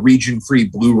myself a region-free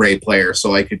Blu-ray player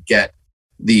so I could get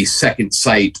the Second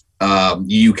Sight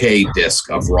UK disc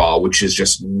of Raw, which is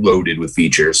just loaded with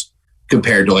features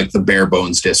compared to like the bare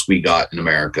bones disc we got in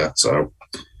America. So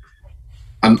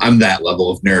I'm that level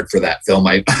of nerd for that film.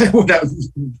 I would have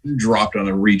dropped on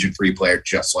a region-free player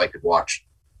just so I could watch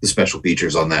the special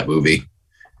features on that movie.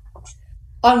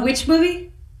 On which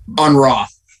movie? On Raw.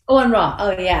 Oh, on Raw.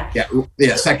 Oh, yeah.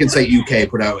 Yeah. Second Sight UK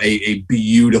put out a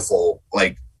beautiful,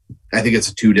 I think it's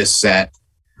a 2-disc set,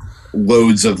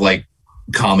 loads of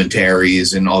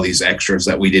commentaries and all these extras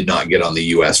that we did not get on the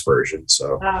US version.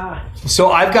 So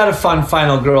I've got a fun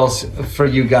Final Girls for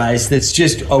you guys that's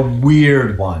just a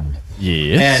weird one.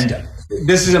 Yes. And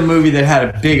this is a movie that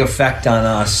had a big effect on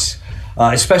us,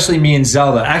 especially me and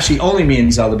Zelda. Actually, only me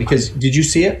and Zelda, because did you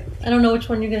see it? I don't know which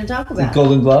one you're going to talk about. The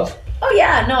Golden Glove? Oh,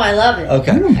 yeah. No, I love it.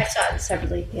 Okay. I saw it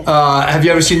separately. Yeah. Have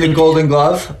you ever seen The Golden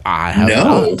Glove? I have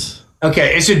not.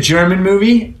 Okay, it's a German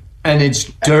movie, and it's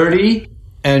dirty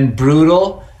and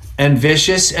brutal and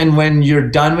vicious. And when you're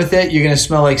done with it, you're going to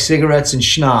smell like cigarettes and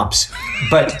schnapps,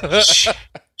 but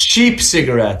cheap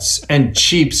cigarettes and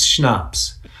cheap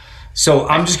schnapps. So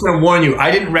I'm just going to warn you,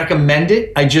 I didn't recommend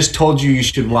it. I just told you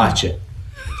should watch it.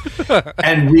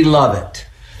 And we love it.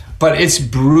 But it's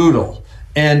brutal.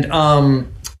 And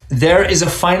there is a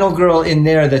final girl in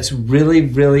there that's really,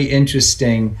 really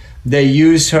interesting. They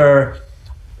use her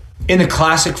in the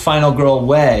classic final girl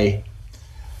way.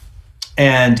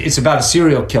 And it's about a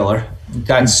serial killer.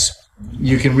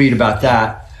 You can read about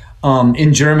that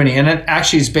in Germany. And it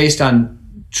actually is based on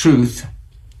truth.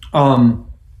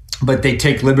 But they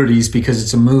take liberties because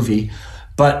it's a movie.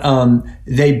 But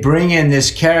they bring in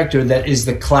this character that is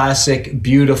the classic,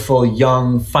 beautiful,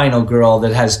 young final girl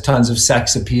that has tons of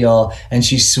sex appeal, and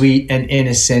she's sweet and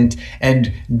innocent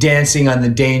and dancing on the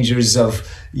dangers of,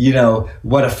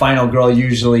 what a final girl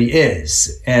usually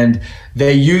is. And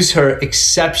they use her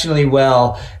exceptionally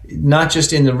well, not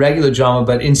just in the regular drama,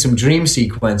 but in some dream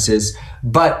sequences.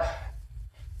 But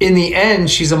in the end,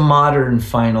 she's a modern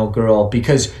final girl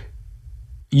because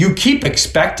you keep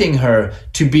expecting her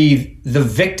to be the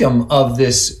victim of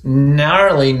this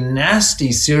gnarly,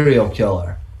 nasty serial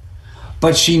killer,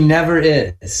 but she never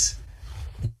is.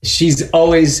 She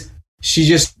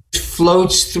just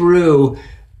floats through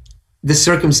the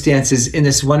circumstances in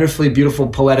this wonderfully beautiful,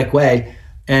 poetic way.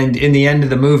 And in the end of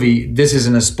the movie, this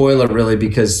isn't a spoiler really,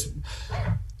 because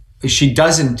she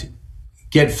doesn't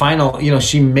get final,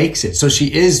 she makes it. So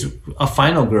she is a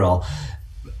final girl.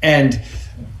 And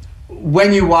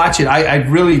when you watch it, I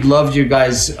really loved your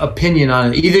guys' opinion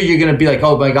on it. Either you're going to be like,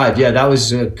 oh my God, yeah, that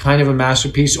was kind of a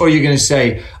masterpiece, or you're going to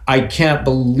say, I can't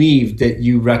believe that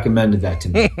you recommended that to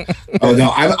me. Oh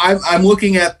no, I'm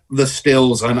looking at the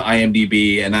stills on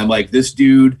IMDb, and I'm like, this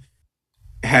dude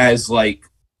has like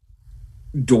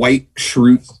Dwight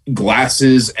Schrute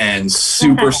glasses and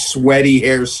super sweaty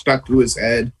hair stuck to his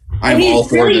head. I'm all for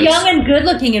this. He's really young and good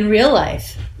looking in real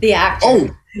life, the actor. Oh,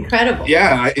 incredible.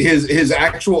 Yeah, his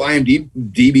actual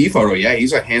IMDb photo, yeah,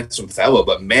 he's a handsome fellow,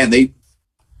 but man,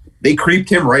 they creeped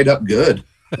him right up good.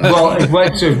 Well,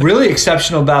 what's really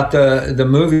exceptional about the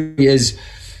movie is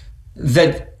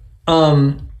that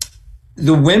the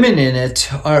women in it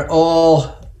are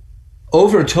all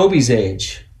over Toby's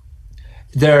age.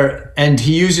 And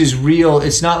he uses real,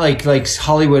 it's not like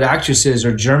Hollywood actresses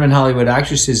or German Hollywood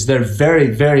actresses. They're very,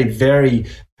 very, very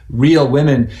real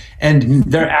women, and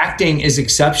their acting is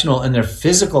exceptional, and their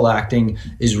physical acting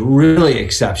is really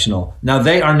exceptional. Now,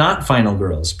 they are not final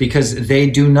girls because they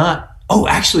do not. Oh,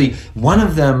 actually, one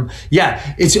of them,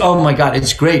 yeah, oh my God,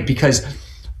 it's great because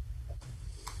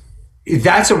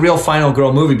that's a real final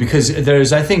girl movie, because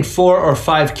there's, I think, 4 or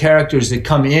 5 characters that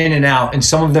come in and out, and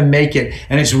some of them make it,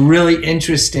 and it's really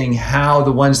interesting how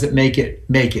the ones that make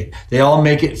it. They all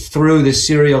make it through the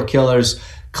serial killer's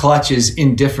clutches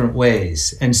in different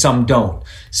ways, and some don't.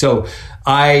 So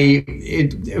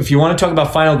if you want to talk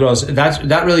about final girls,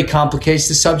 that really complicates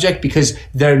the subject, because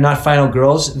they're not final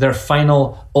girls, they're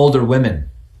final older women.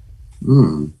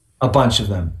 A bunch of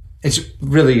them. It's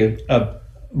really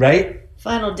right?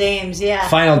 Final dames, yeah.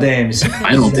 Final dames.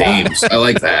 Final dames. I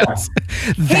like that.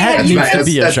 That needs to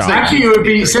be a genre. Actually, it would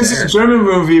be, since it's a German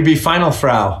movie, it'd be Final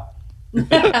Frau. Wouldn't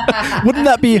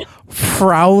that be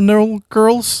Frauner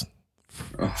girls?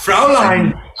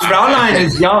 Fraulein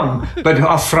is young, but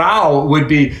a Frau would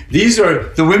be, these are,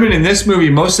 the women in this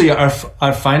movie mostly are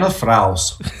final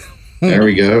Fraus. There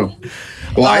we go.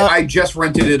 Well, I just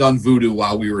rented it on Vudu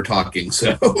while we were talking,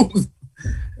 so.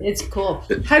 It's cool.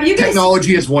 Have you guys?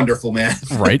 Technology is wonderful, man.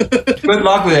 Right. Good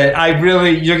luck with it.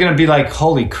 You're going to be like,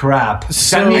 holy crap.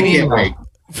 Send me an email.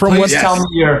 Please tell me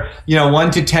your,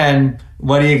 1 to 10.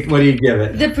 What do you give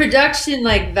it? The production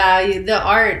value, the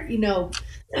art,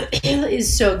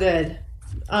 is so good.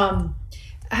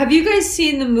 Have you guys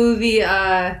seen the movie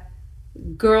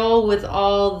Girl with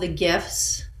All the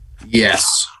Gifts?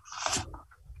 Yes.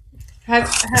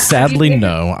 Sadly,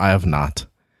 no, I have not.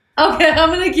 Okay, I'm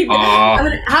gonna keep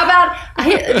it. How about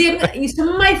some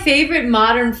of my favorite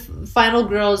modern final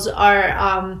girls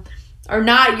are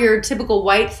not your typical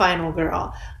white final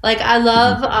girl. I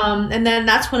love, and then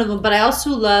that's one of them. But I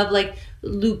also love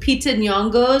Lupita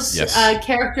Nyong'o's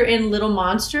character in Little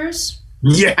Monsters.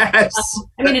 Yes,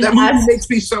 that movie makes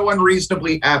me so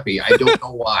unreasonably happy. I don't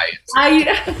know why.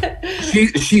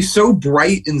 She's so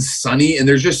bright and sunny, and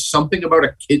there's just something about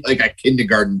a kid, like a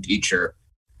kindergarten teacher,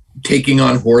 taking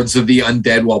on hordes of the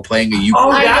undead while playing a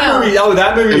ukulele.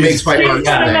 That movie makes my heart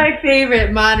one of my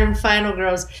favorite modern final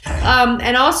girls.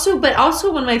 But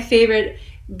also one of my favorite,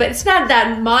 but it's not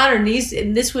that modern.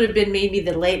 This would have been maybe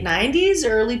the late 90s,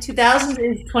 early 2000s.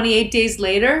 Is 28 Days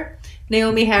Later,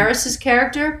 Naomi Harris's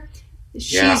character.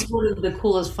 She's one of the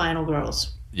coolest final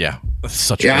girls. Yeah,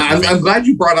 such. I'm glad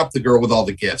you brought up The Girl with All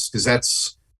the Gifts, because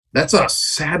that's a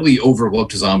sadly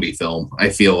overlooked zombie film, I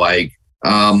feel like.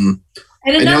 And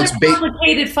another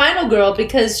complicated final girl,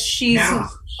 because she's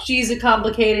a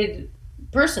complicated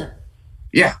person.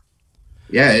 Yeah.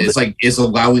 Yeah, it's like, is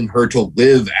allowing her to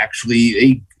live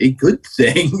actually a good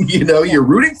thing? You're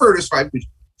rooting for her to survive because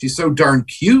she's so darn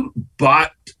cute,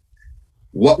 but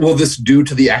what will this do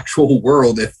to the actual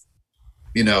world if,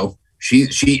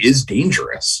 she is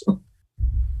dangerous,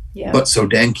 but so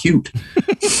dang cute.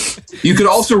 You could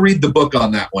also read the book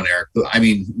on that one, Eric. I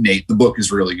mean, Nate, the book is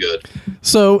really good.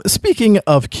 So speaking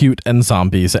of cute and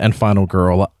zombies and final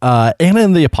girl, Anna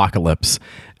and the Apocalypse.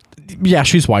 Yeah,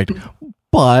 she's white,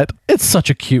 but it's such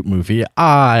a cute movie.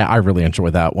 I really enjoy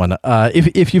that one.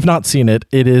 If you've not seen it,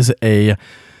 it is a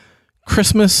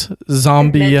Christmas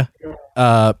zombie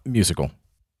musical.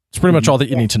 It's pretty much all that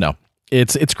you need to know.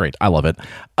 It's great. I love it.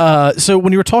 So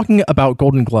when you were talking about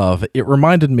Golden Glove, it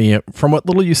reminded me, from what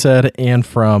little you said and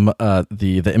from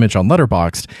the image on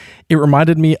Letterboxd, it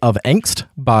reminded me of Angst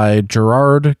by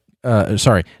Gerald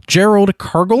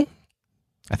Cargill,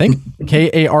 I think,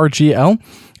 Kargl,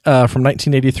 from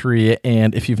 1983.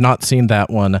 And if you've not seen that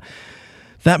one,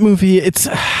 that movie,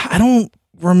 I don't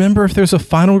remember if there's a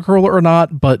final girl or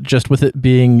not, but just with it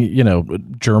being,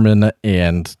 German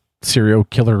and serial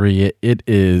killery,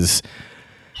 it's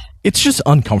just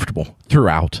uncomfortable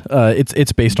throughout.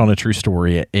 It's based on a true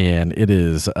story, and it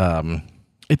is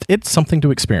it's something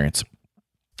to experience.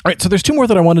 All right, so there's two more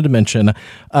that I wanted to mention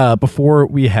before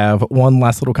we have one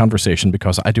last little conversation,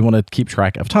 because I do want to keep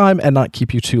track of time and not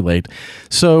keep you too late.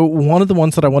 So one of the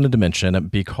ones that I wanted to mention,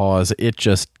 because it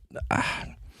just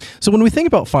so when we think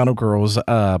about final girls,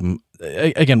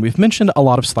 again, we've mentioned a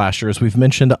lot of slashers. We've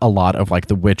mentioned a lot of like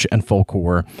the witch and folk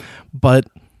horror, but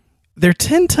there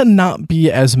tend to not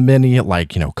be as many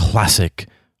classic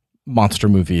monster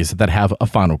movies that have a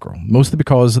final girl, mostly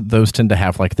because those tend to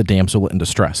have like the damsel in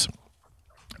distress.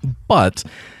 But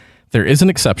there is an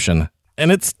exception,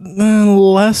 and it's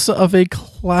less of a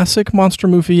classic monster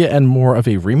movie and more of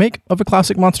a remake of a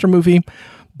classic monster movie,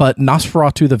 but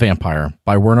Nosferatu the Vampire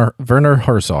by Werner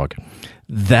Herzog.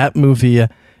 That movie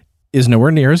is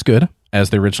nowhere near as good as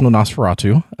the original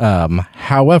Nosferatu.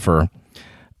 However,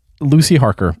 Lucy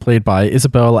Harker, played by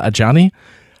Isabelle Adjani,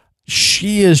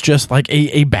 she is just like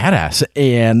a badass.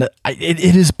 And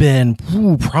it has been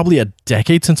probably a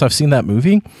decade since I've seen that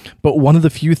movie. But one of the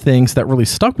few things that really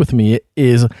stuck with me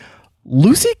is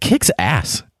Lucy kicks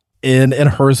ass in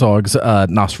Herzog's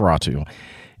Nosferatu.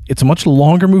 It's a much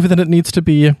longer movie than it needs to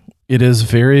be. It is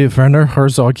very Werner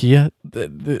Herzogian,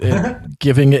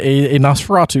 giving a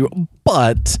Nosferatu.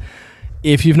 But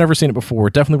if you've never seen it before,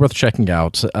 definitely worth checking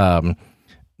out.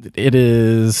 It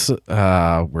is,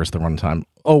 where's the runtime?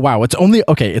 Oh, wow. It's only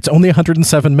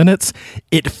 107 minutes.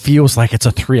 It feels like it's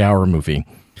a 3-hour movie.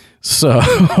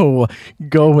 So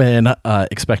go in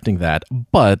expecting that,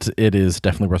 but it is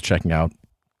definitely worth checking out.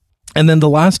 And then the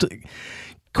last,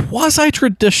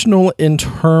 quasi-traditional in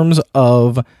terms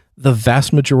of the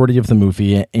vast majority of the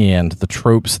movie and the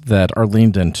tropes that are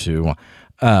leaned into.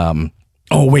 Oh,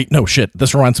 wait, no, shit.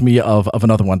 This reminds me of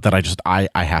another one that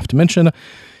I have to mention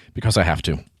because I have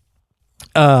to.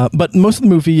 But most of the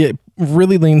movie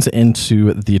really leans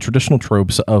into the traditional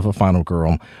tropes of a final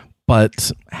girl,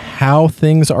 but how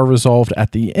things are resolved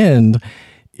at the end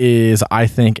is, I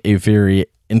think, a very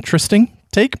interesting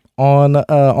take on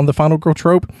the final girl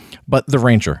trope. But The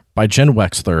Ranger by Jen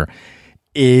Wexler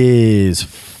is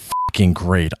fucking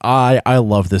great. I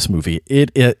love this movie.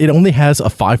 It only has a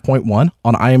 5.1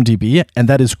 on IMDb, and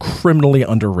that is criminally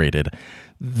underrated.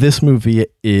 This movie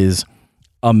is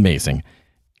amazing.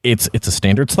 It's a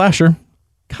standard slasher,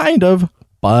 kind of,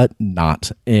 but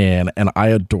not. And I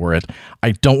adore it.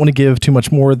 I don't want to give too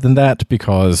much more than that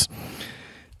because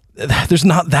there's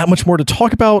not that much more to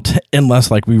talk about unless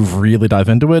we really dive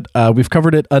into it. We've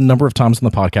covered it a number of times on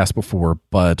the podcast before,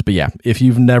 but yeah, if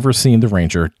you've never seen The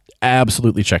Ranger,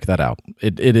 absolutely check that out.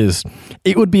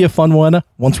 It would be a fun one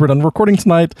once we're done recording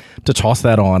tonight to toss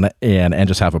that on and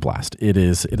just have a blast. It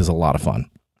is a lot of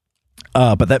fun.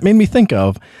 But that made me think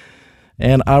of,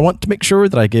 and I want to make sure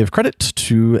that I give credit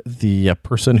to the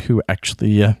person who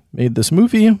actually made this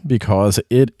movie, because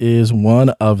it is one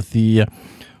of the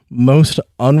most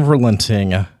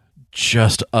unrelenting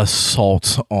just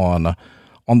assaults on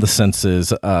the senses,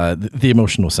 the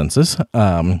emotional senses.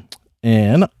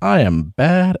 And I am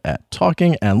bad at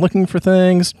talking and looking for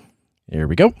things. Here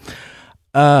we go.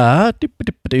 All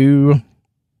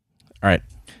right.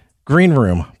 Green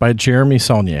Room by Jeremy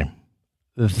Saulnier.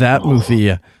 That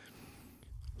movie.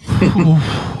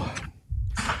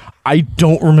 I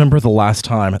don't remember the last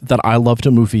time that I loved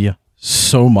a movie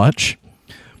so much,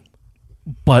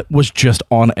 but was just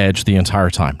on edge the entire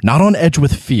time. Not on edge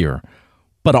with fear,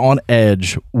 but on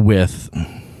edge with...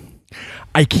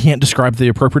 I can't describe the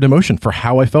appropriate emotion for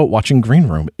how I felt watching Green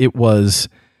Room. It was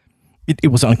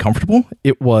uncomfortable.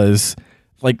 It was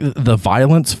like the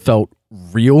violence felt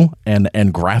real and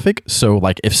graphic. So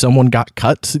like if someone got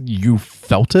cut, you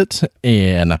felt it.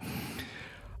 And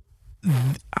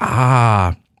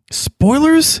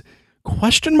spoilers?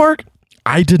 Question mark?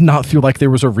 I did not feel like there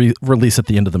was a release at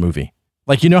the end of the movie.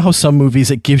 Like, you know how some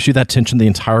movies, it gives you that tension the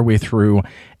entire way through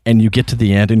and you get to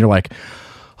the end and you're like,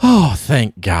 oh,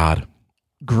 thank God.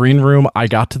 Green Room, I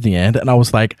got to the end and I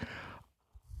was like,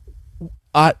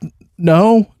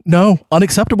 no,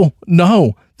 unacceptable.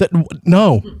 No.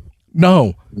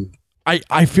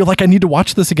 I feel like I need to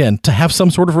watch this again to have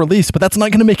some sort of release, but that's not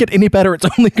going to make it any better. It's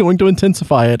only going to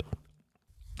intensify it.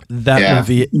 That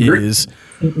movie is...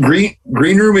 Green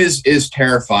Room is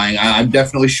terrifying. I'm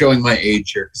definitely showing my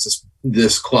age here because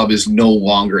this club is no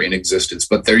longer in existence,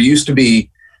 but there used to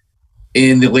be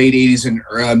in the late 80s and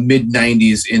mid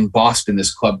 90s in Boston,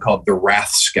 this club called the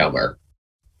Rathskeller,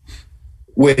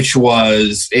 which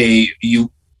was you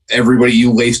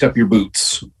laced up your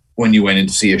boots when you went in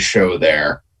to see a show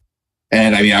there.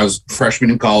 And I mean, I was a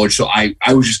freshman in college, so I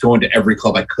was just going to every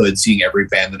club I could, seeing every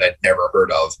band that I'd never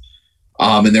heard of.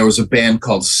 And there was a band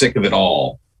called Sick of It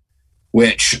All,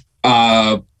 which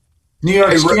New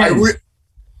York Skins.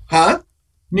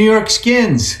 New York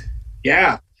Skins.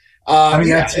 Yeah.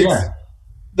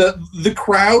 The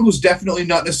crowd was definitely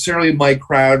not necessarily my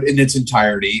crowd in its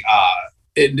entirety.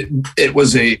 It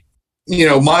was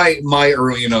my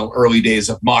early days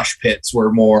of mosh pits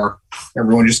were more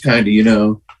everyone just kind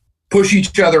of push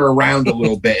each other around a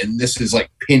little bit, and this is like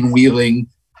pinwheeling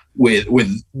with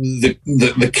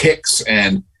the kicks,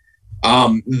 and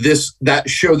that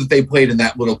show that they played in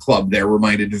that little club there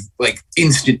reminded of, like,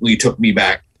 instantly took me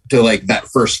back to like that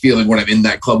first feeling when I'm in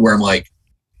that club where I'm like,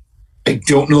 I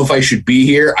don't know if I should be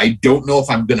here. I don't know if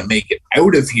I'm going to make it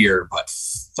out of here, but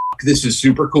fuck, this is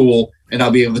super cool. And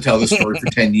I'll be able to tell this story for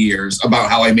 10 years about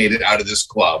how I made it out of this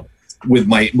club with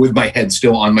my head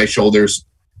still on my shoulders,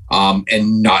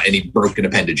 and not any broken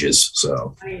appendages.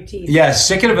 So yeah,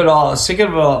 sick of it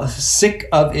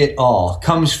all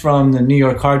comes from the New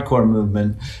York hardcore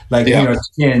movement, like New York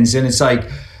Skins. And it's like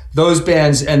those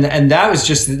bands, and that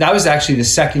was actually the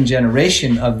second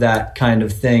generation of that kind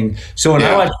of thing. So when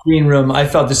I watched Green Room, I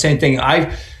felt the same thing.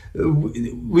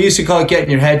 We used to call it getting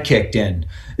your head kicked in.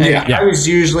 And I was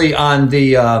usually on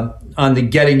the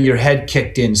getting your head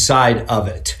kicked in side of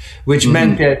it, which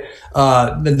meant that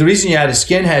the reason you had a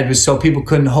skinhead was so people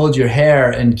couldn't hold your hair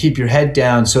and keep your head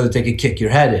down so that they could kick your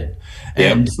head in.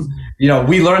 And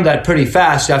we learned that pretty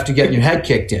fast after getting your head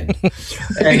kicked in.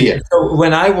 And so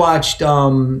when I watched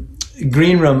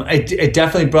Green Room, it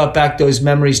definitely brought back those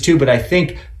memories too. But I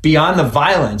think beyond the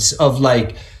violence of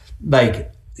like the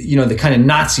kind of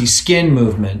Nazi skin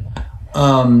movement,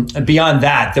 beyond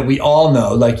that we all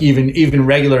know, like even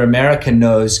regular American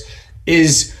knows,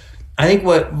 is I think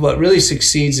what really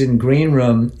succeeds in Green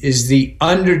Room is the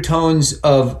undertones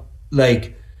of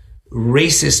like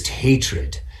racist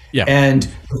hatred. Yeah. And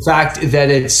the fact that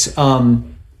it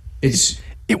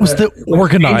was the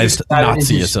organized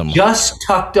Nazism.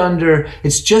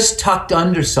 It's just tucked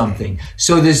under something.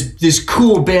 So this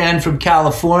cool band from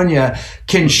California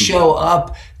can show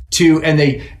up and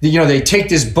they take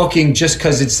this booking just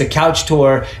because it's the couch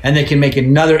tour, and they can make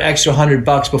another extra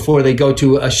 $100 before they go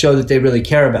to a show that they really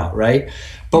care about, right?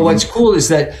 But what's cool is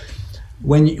that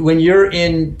when you're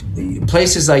in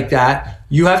places like that,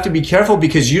 you have to be careful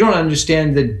because you don't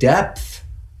understand the depth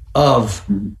of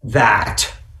that.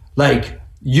 Like,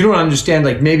 you don't understand,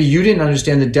 like maybe you didn't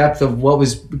understand the depth of what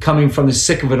was coming from the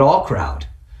Sick of It All crowd.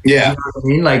 Yeah. You know what I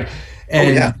mean? Like,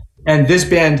 and this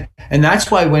band, and that's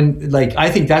why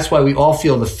I think that's why we all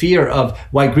feel the fear of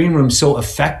why Green Room's so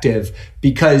effective,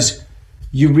 because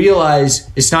you realize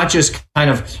it's not just kind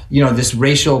of, this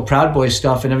racial Proud Boy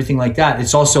stuff and everything like that.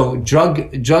 It's also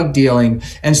drug dealing.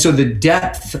 And so the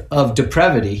depth of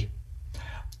depravity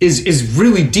is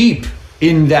really deep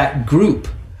in that group.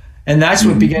 And that's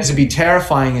what begins to be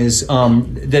terrifying is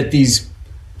that these,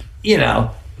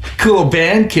 cool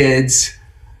band kids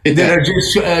that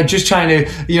are just trying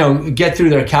to, get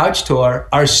through their couch tour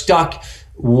are stuck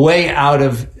way out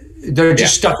of, they're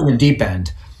just stuck in the deep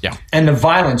end. Yeah. And the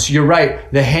violence, you're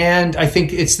right. The hand, I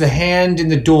think it's the hand in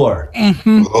the door.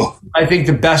 Mm-hmm. I think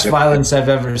the best violence I've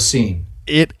ever seen.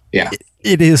 It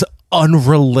is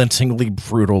unrelentingly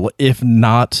brutal, if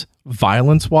not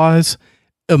violence-wise,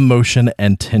 emotion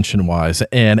and tension wise.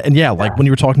 And yeah, like when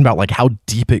you were talking about like how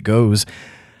deep it goes,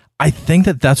 I think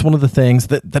that that's one of the things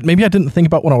that maybe I didn't think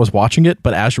about when I was watching it,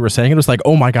 but as you were saying it was like,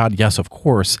 oh my God, yes, of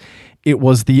course. It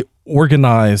was the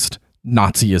organized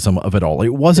Nazism of it all.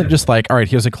 It wasn't just like, all right,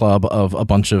 here's a club of a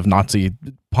bunch of Nazi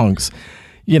punks,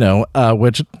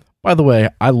 which, by the way,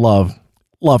 I love.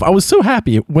 I was so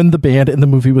happy when the band in the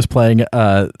movie was playing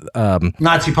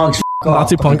Nazi punks.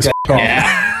 Nazi punks.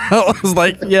 Yeah. I was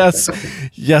like,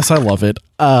 yes, I love it.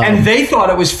 And they thought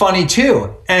it was funny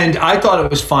too, and I thought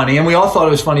it was funny, and we all thought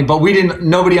it was funny, but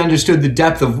nobody understood the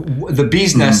depth of the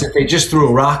bee's nest that they just threw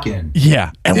a rock in.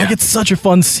 Yeah, and like it's such a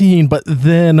fun scene, but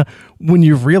then when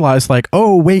you realize like,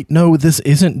 oh wait, no, this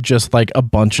isn't just like a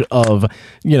bunch of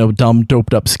dumb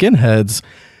doped up skinheads.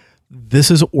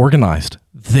 This is organized.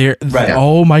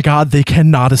 Oh my God, they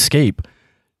cannot escape.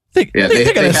 They're gonna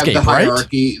escape, have the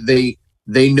hierarchy. Right?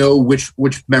 They know which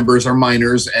members are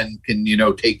minors and can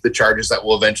take the charges that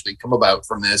will eventually come about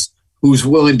from this. Who's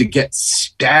willing to get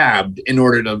stabbed in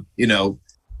order to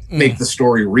make the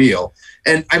story real?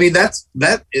 And I mean that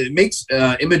it makes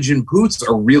Imogen Poots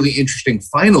a really interesting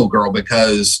final girl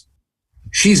because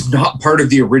she's not part of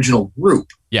the original group.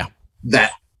 Yeah,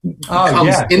 that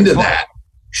comes into that.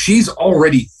 She's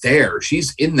already there.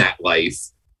 She's in that life.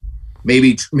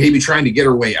 Maybe trying to get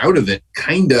her way out of it.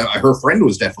 Kinda, her friend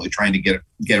was definitely trying to get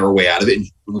her way out of it, and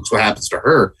looks what happens to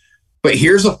her. But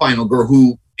here's a final girl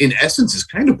who, in essence, is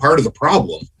kind of part of the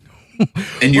problem.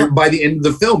 And by the end of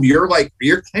the film, you're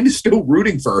kind of still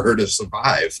rooting for her to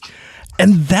survive.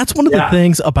 And that's one of the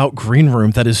things about Green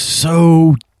Room that is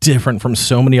so different from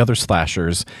so many other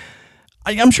slashers.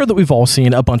 I'm sure that we've all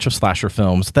seen a bunch of slasher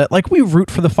films that like we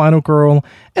root for the final girl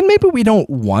and maybe we don't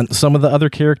want some of the other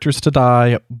characters to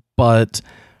die, but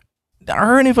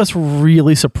are any of us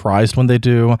really surprised when they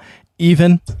do?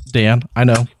 Even, Dan, I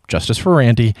know, justice for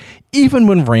Randy, even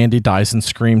when Randy dies in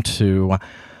Scream 2,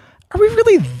 are we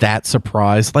really that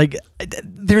surprised? Like,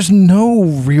 there's no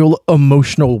real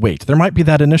emotional weight. There might be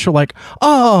that initial like,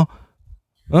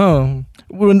 when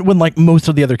like most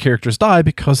of the other characters die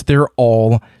because they're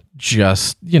all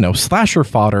just, slasher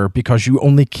fodder because you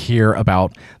only care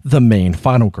about the main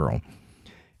final girl.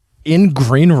 In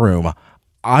Green Room,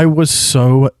 I was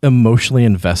so emotionally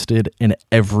invested in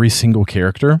every single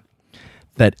character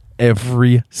that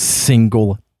every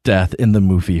single death in the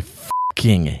movie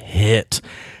fucking hit.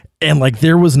 And like,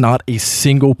 there was not a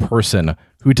single person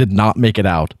who did not make it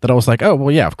out that I was like, oh,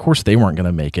 well, yeah, of course they weren't going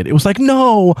to make it. It was like,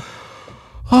 no,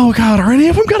 oh God, are any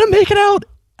of them going to make it out?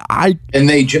 And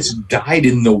they just died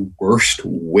in the worst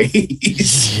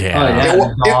ways. Yeah.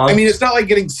 I mean, it's not like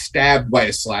getting stabbed by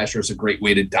a slasher is a great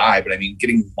way to die, but I mean,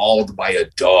 getting mauled by a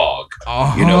dog,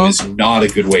 is not a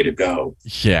good way to go.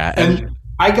 Yeah. And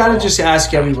I got to just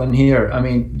ask everyone here. I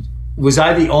mean, was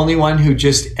I the only one who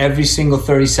just every single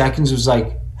 30 seconds was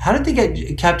like, how did they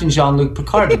get Captain Jean-Luc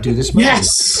Picard to do this movie?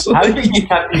 Yes. How did they get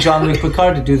Captain Jean-Luc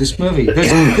Picard to do this movie?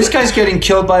 This guy's getting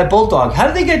killed by a bulldog. How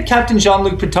did they get Captain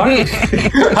Jean-Luc Picard?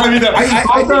 I mean, I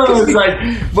thought it was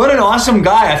like, what an awesome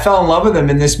guy. I fell in love with him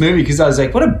in this movie because I was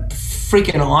like, what a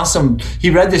freaking awesome.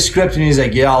 He read the script and he's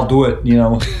like, yeah, I'll do it.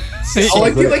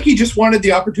 I feel like he just wanted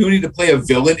the opportunity to play a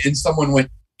villain, and someone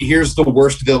went, here's the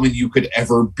worst villain you could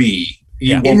ever be.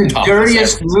 In the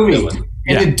dirtiest movie.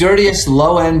 The dirtiest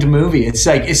low-end movie. It's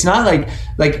like, it's not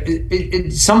like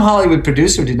some Hollywood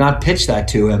producer did not pitch that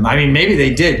to him. I mean, maybe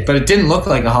they did, but it didn't look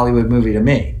like a Hollywood movie to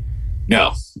me.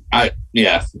 No.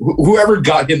 Whoever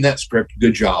got him that script,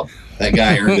 good job. That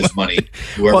guy earned his money.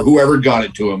 Whoever got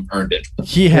it to him earned it.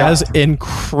 He has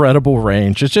incredible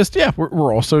range. It's just,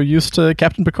 we're also used to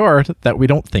Captain Picard that we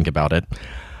don't think about it.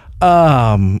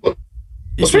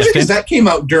 Especially because that came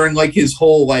out during like his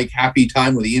whole like happy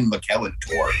time with Ian McKellen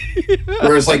tour,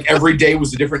 whereas like every day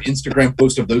was a different Instagram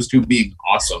post of those two being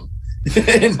awesome,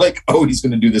 and like, oh, he's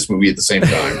going to do this movie at the same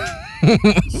time.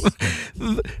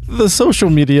 The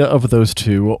social media of those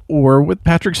two, or with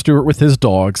Patrick Stewart with his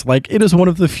dogs, like it is one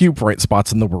of the few bright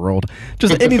spots in the world.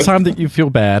 Just anytime that you feel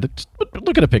bad, just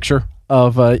look at a picture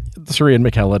of Sir Ian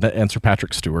McKellen and Sir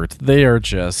Patrick Stewart. They are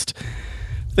just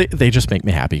they just make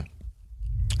me happy.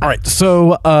 All right,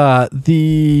 so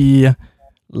the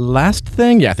last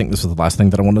thing, I think this was the last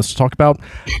thing that I wanted us to talk about.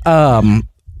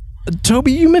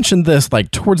 Toby, you mentioned this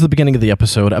like towards the beginning of the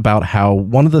episode about how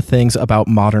one of the things about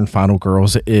modern final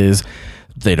girls is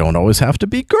they don't always have to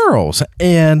be girls.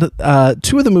 And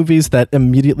two of the movies that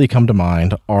immediately come to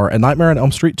mind are A Nightmare on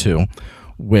Elm Street 2,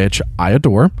 which I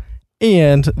adore,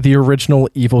 and the original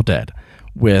Evil Dead.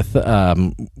 With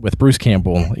Bruce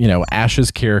Campbell,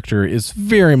 Ash's character is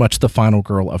very much the final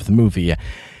girl of the movie.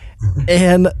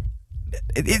 And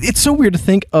it's so weird to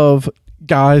think of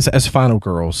guys as final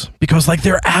girls because like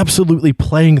they're absolutely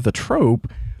playing the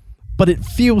trope, but it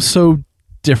feels so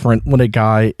different when a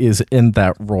guy is in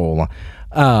that role.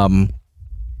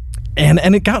 And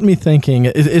it got me thinking,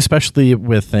 especially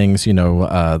with things,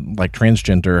 like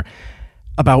transgender,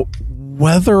 about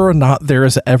whether or not there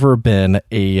has ever been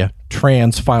a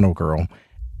trans final girl.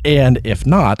 And if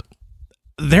not,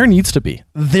 there needs to be.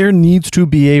 There needs to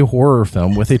be a horror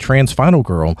film with a trans final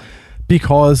girl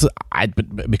because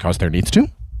there needs to.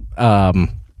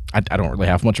 I don't really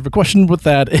have much of a question with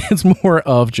that. It's more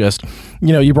of just,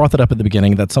 you brought that up at the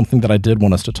beginning. That's something that I did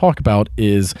want us to talk about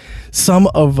is some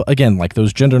of, again, like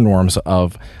those gender norms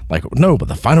of like, no, but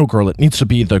the final girl, it needs to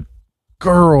be the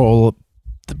girl.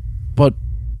 But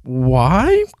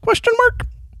why? Question mark?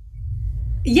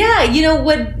 Yeah,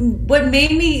 what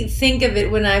made me think of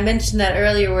it when I mentioned that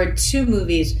earlier were two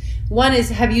movies. One is,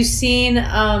 have you seen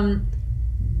The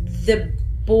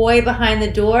Boy Behind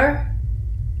the Door?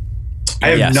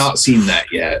 I have not seen that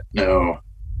yet. No.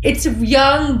 It's a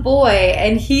young boy,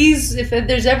 and if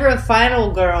there's ever a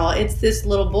final girl, it's this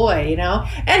little boy,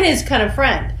 and his kind of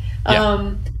friend.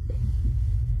 Yeah.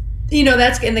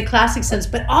 That's in the classic sense,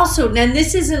 but also, and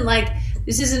this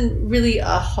isn't really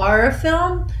a horror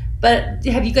film, but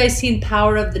have you guys seen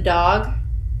Power of the Dog?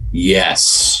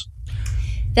 Yes.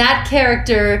 That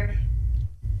character,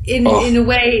 in a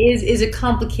way, is a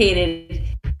complicated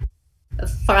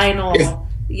final.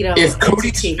 If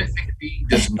Cody Smith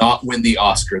does not win the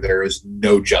Oscar, there is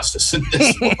no justice in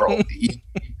this world.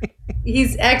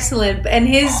 He's excellent, and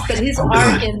his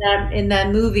arc in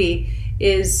that movie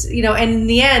is, and in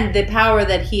the end, the power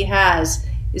that he has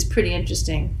is pretty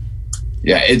interesting.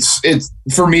 Yeah, it's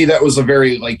for me that was a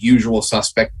very like Usual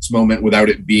Suspects moment without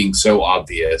it being so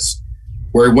obvious.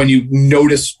 Where when you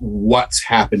notice what's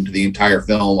happened to the entire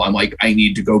film, I'm like, I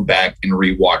need to go back and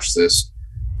rewatch this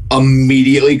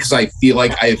immediately because I feel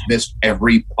like I have missed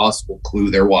every possible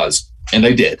clue there was, and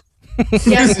I did.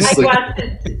 Yes, I watched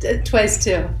it twice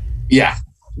too. Yeah,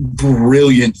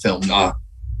 brilliant film.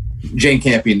 Jane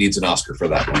Campion needs an Oscar for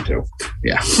that one too.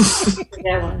 Yeah,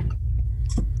 that one.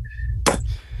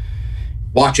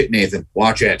 Watch it, Nathan.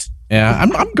 Watch it. Yeah,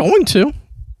 I'm going to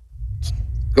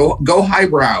go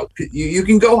highbrow. You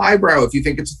can go highbrow if you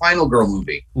think it's a final girl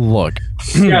movie. Look,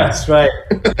 yes, right.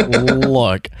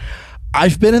 Look.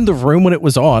 I've been in the room when it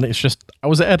was on. It's just I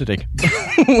was editing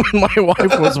when my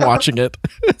wife was watching it.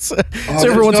 So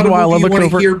every once in a while I look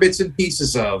over. Hear bits and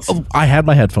pieces of. I had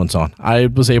my headphones on. I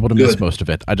was able to miss most of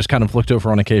it. I just kind of looked over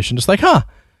on occasion, just like,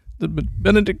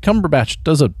 Benedict Cumberbatch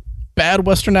does a bad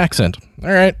Western accent.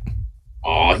 All right.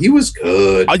 Oh, he was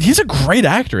good. He's a great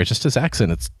actor. It's just his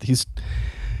accent. He's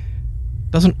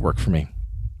doesn't work for me.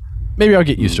 Maybe I'll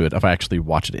get used to it if I actually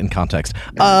watch it in context.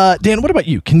 Dan, what about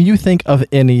you? Can you think of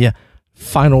any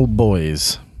final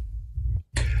boys?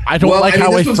 I don't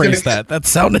how I phrased that. That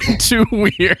sounded too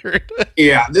weird.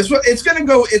 Yeah, this one it's gonna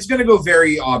go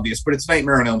very obvious, but it's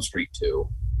Nightmare on Elm Street 2.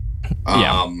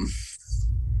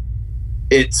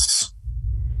 It's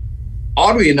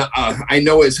oddly enough, I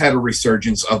know it's had a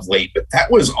resurgence of late, but that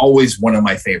was always one of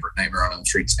my favorite Nightmare on Elm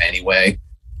Streets anyway.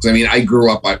 Because I mean, I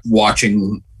grew up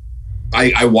watching.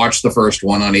 I watched the first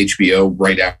one on HBO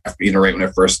right after, right when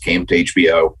it first came to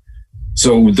HBO.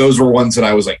 So those were ones that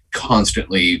I was like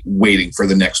constantly waiting for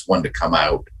the next one to come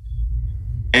out.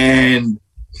 And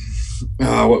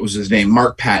what was his name?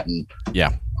 Mark Patton.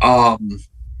 Yeah.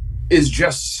 Is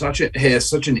just has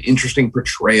such an interesting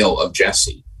portrayal of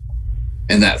Jesse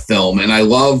in that film. And I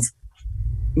love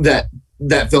that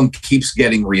film keeps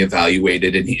getting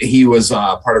reevaluated. And he was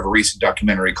part of a recent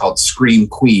documentary called Scream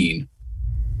Queen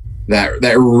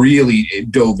that really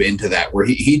dove into that, where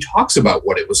he talks about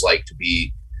what it was like to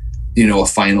be, a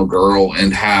final girl,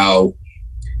 and how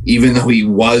even though he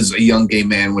was a young gay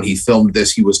man when he filmed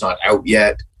this, he was not out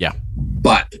yet. Yeah.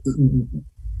 But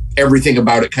everything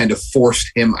about it kind of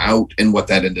forced him out, and what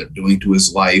that ended up doing to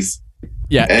his life.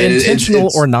 Yeah, and intentional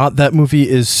or not, that movie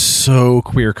is so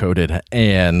queer coded,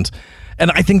 and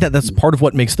I think that's part of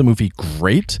what makes the movie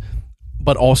great,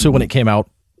 but also when it came out,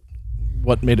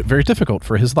 what made it very difficult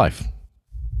for his life.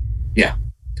 Yeah,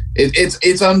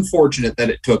 it's unfortunate that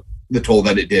it took the toll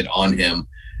that it did on him,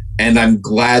 and I'm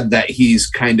glad that he's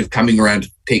kind of coming around to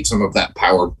take some of that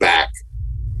power back.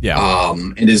 Yeah,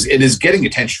 it is getting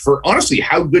attention for honestly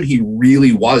how good he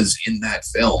really was in that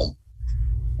film,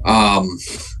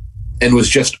 and was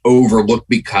just overlooked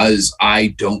because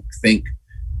I don't think,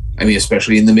 I mean,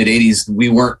 especially in the mid '80s,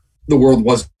 the world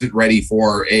wasn't ready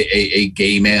for a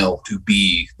gay male to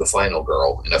be the final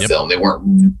girl in a film. They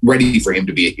weren't ready for him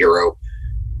to be a hero,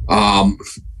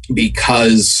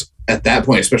 because at that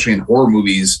point, especially in horror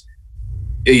movies,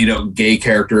 gay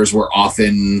characters were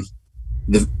often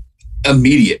the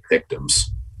immediate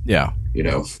victims. Yeah.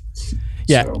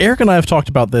 Yeah, so. Eric and I have talked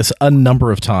about this a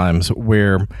number of times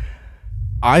where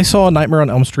I saw Nightmare on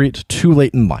Elm Street too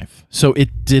late in life. So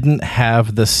it didn't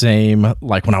have the same,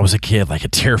 like when I was a kid, like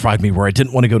it terrified me where I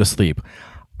didn't want to go to sleep.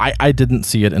 I didn't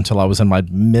see it until I was in my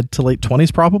mid to late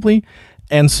 20s probably.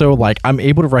 And so like I'm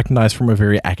able to recognize from a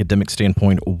very academic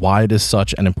standpoint why it is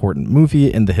such an important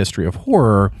movie in the history of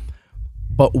horror.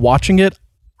 But watching it,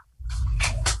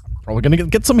 probably going to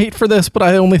get some hate for this, but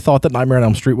I only thought that Nightmare on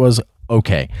Elm Street was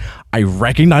okay. I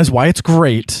recognize why it's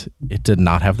great. It did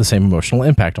not have the same emotional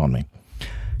impact on me.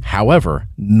 However,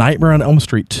 Nightmare on Elm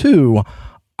Street 2,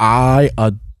 I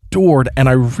adored, and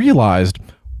I realized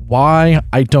why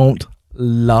I don't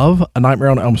love A Nightmare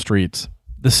on Elm Street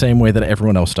the same way that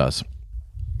everyone else does.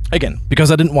 Again,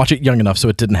 because I didn't watch it young enough, so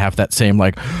it didn't have that same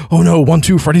like, oh no, 1,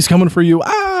 2, Freddy's coming for you.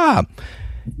 Ah!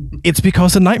 It's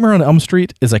because A Nightmare on Elm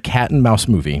Street is a cat and mouse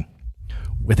movie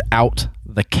without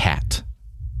the cat.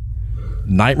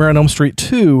 Nightmare on Elm Street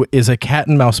 2 is a cat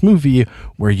and mouse movie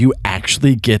where you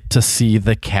actually get to see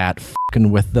the cat fucking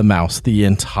with the mouse the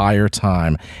entire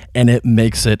time. And it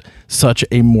makes it such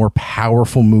a more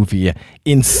powerful movie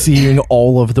in seeing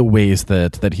all of the ways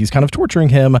that he's kind of torturing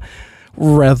him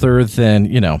rather than,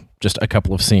 just a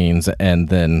couple of scenes and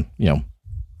then,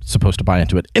 supposed to buy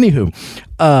into it. Anywho,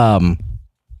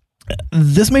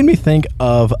 this made me think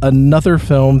of another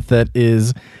film that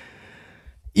is,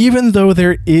 even though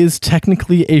there is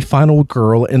technically a final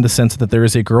girl in the sense that there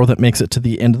is a girl that makes it to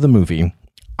the end of the movie,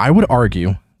 I would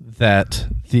argue that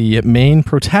the main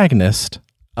protagonist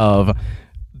of,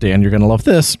 Dan, you're going to love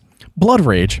this, Blood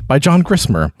Rage by John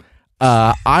Grissmer,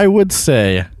 I would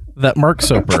say that Mark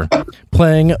Soper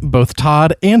playing both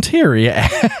Todd and Terry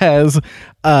as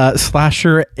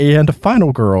Slasher and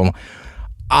Final Girl,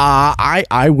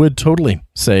 I would totally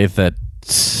say that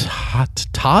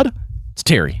Todd? It's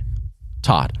Terry.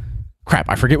 Todd. Crap,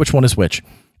 I forget which one is which.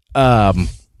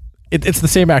 It's the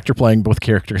same actor playing both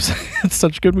characters. It's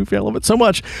such a good movie. I love it so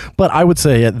much. But I would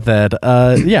say that,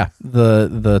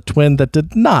 the twin that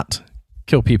did not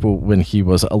kill people when he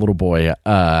was a little boy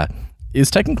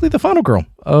is technically the final girl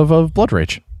of Blood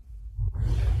Rage.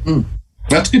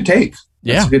 That's a good take.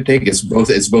 Yeah. That's a good take. It's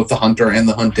both the hunter and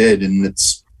the hunted, and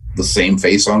it's the same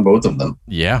face on both of them.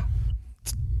 Yeah.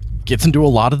 Gets into a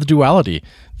lot of the duality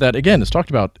that, again, is talked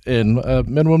about in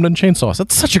Men, Women, and Chainsaws.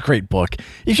 That's such a great book.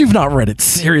 If you've not read it,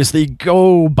 seriously,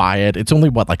 go buy it. It's only,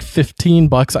 like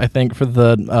 $15, I think, for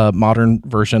the modern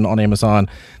version on Amazon.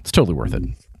 It's totally worth it.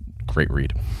 Great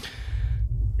read.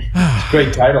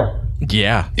 Great title.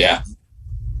 Yeah. Yeah.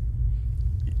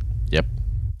 Yep.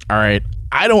 All right.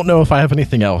 I don't know if I have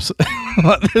anything else.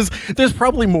 There's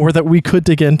probably more that we could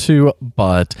dig into,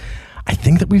 but I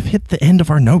think that we've hit the end of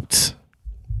our notes.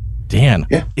 Dan,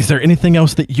 Is there anything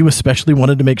else that you especially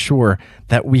wanted to make sure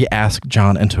that we ask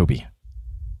John and Toby?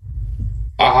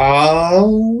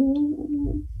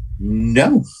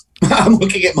 No. I'm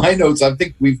looking at my notes. I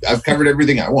think I've covered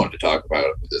everything I wanted to talk about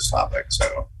with this topic.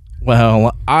 So,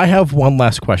 well, I have one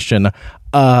last question.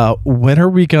 When are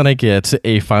we gonna get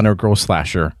a Final Girl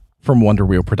slasher from Wonder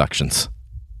Wheel Productions?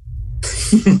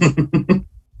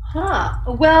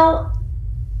 Well,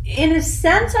 in a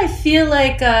sense, I feel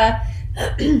like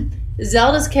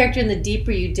Zelda's character in The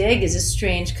Deeper You Dig is a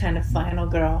strange kind of final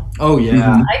girl. Oh,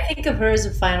 yeah. I think of her as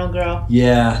a final girl.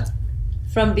 Yeah.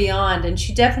 From Beyond, and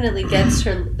she definitely gets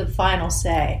the final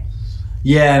say.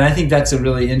 Yeah, and I think that's a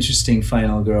really interesting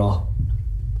final girl.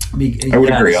 I would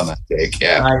agree on that take,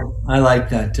 yeah. I like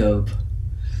that, Tobe.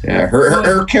 Yeah,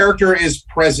 her character is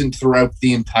present throughout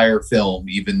the entire film,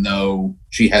 even though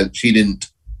she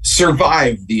didn't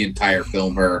survive the entire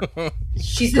film. Her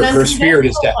spirit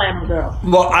is dead. Final girl.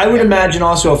 Well, I would imagine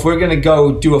also if we're going to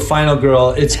go do a final girl,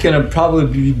 it's going to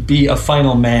probably be a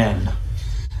final man,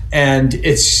 and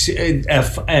a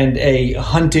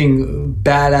hunting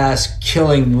badass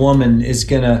killing woman is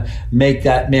going to make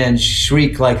that man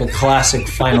shriek like a classic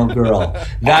final girl.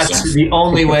 That's awesome. The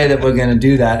only way that we're going to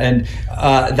do that, and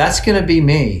that's going to be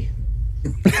me.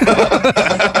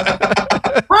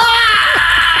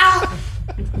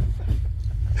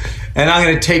 And I'm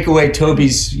going to take away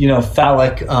Toby's,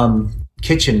 phallic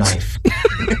kitchen knife.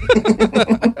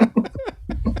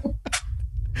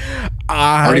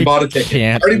 I already bought a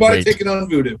ticket. Bought a ticket on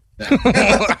Voodoo.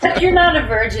 You're not a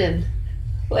virgin.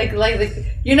 Like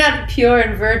you're not pure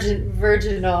and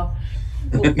virginal.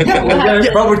 But we're going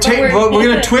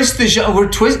to twist the show. We're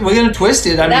going to twist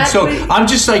it. I mean, so I'm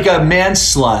just like a man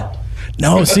slut.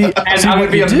 No, see, And I'm going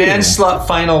to be a man slut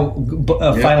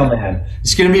final man.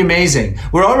 It's going to be amazing.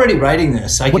 We're already writing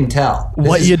this. I can tell.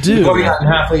 You do.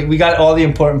 We got all the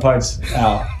important parts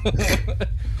out.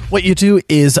 What you do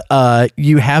is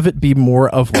you have it be more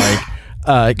of like,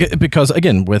 because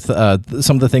again, with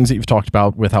some of the things that you've talked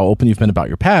about, with how open you've been about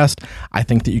your past, I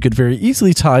think that you could very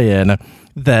easily tie in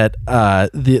that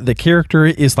the character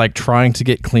is like trying to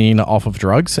get clean off of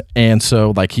drugs, and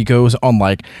so like he goes on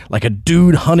like a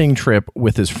dude hunting trip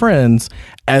with his friends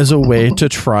as a way to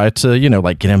try to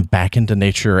like get him back into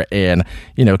nature, and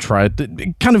try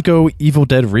to kind of go Evil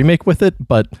Dead remake with it,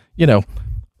 but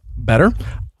better.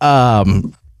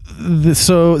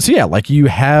 So yeah, like you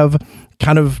have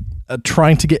kind of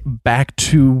trying to get back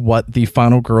to what the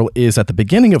final girl is at the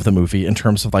beginning of the movie in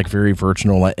terms of like very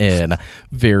virginal and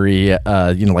very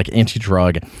like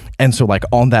anti-drug, and so like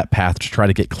on that path to try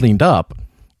to get cleaned up,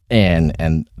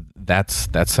 and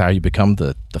that's how you become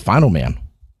the final man.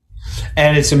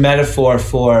 And it's a metaphor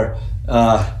for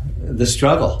the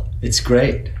struggle. It's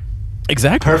great.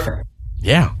 Exactly. Perfect.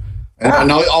 Yeah. And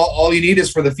all you need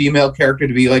is for the female character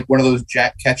to be like one of those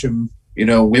Jack Ketchum,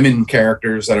 women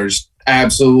characters that are just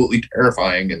absolutely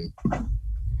terrifying. And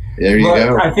there you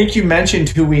go. I think you mentioned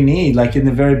who we need, like in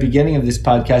the very beginning of this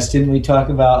podcast. Didn't we talk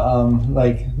about,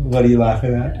 like, what are you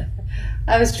laughing at?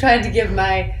 I was trying to give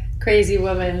my crazy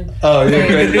woman. Oh, you're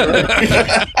crazy.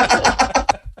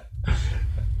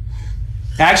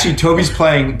 Actually, Toby's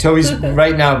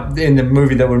right now in the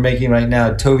movie that we're making right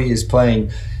now. Toby is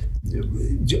playing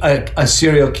a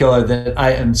serial killer that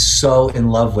I am so in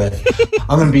love with.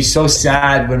 I'm going to be so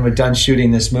sad when we're done shooting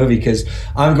this movie because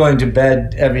I'm going to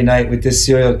bed every night with this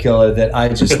serial killer that I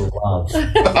just love.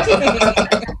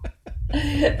 I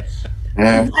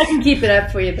can keep it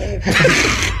up for you, babe.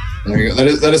 There you go.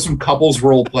 That is some couples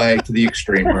role play to the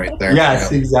extreme right there.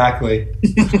 Yes, exactly.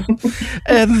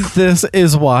 And this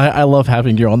is why I love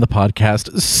having you on the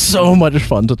podcast. So much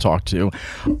fun to talk to.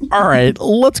 All right,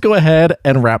 let's go ahead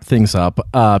and wrap things up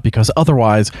because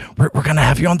otherwise we're going to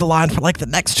have you on the line for like the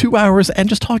next 2 hours and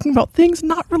just talking about things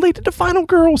not related to Final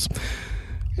Girls,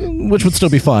 which would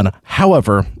still be fun.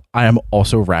 However, I am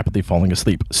also rapidly falling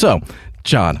asleep. So,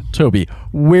 John, Toby,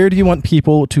 where do you want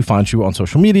people to find you on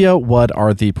social media? What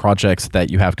are the projects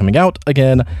that you have coming out?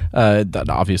 Again,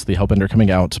 obviously Hellbender coming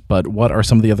out, but what are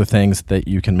some of the other things that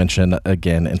you can mention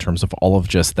again in terms of all of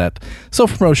just that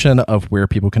self-promotion of where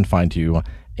people can find you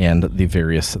and the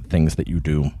various things that you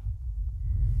do?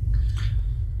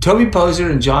 Toby Poser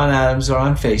and John Adams are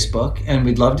on Facebook, and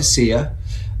we'd love to see you.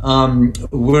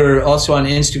 We're also on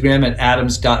Instagram at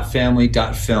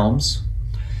adams.family.films.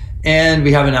 And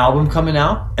we have an album coming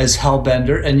out as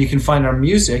Hellbender, and you can find our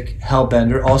music,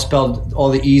 Hellbender, all spelled, all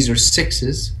the E's are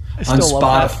sixes, on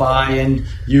Spotify and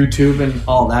YouTube and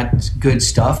all that good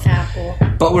stuff. Apple.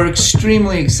 But we're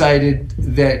extremely excited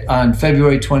that on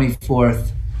February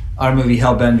 24th, our movie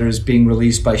Hellbender is being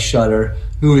released by Shudder,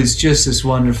 who is just this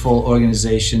wonderful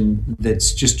organization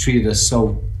that's just treated us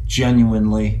so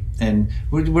genuinely, and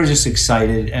we're just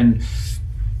excited. And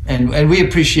we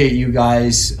appreciate you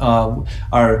guys. Our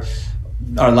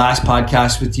last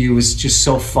podcast with you was just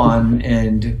so fun,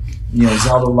 and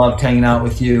Zelda loved hanging out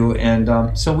with you,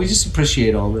 and so we just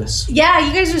appreciate all this. Yeah,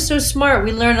 you guys are so smart.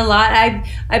 We learn a lot.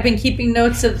 I've been keeping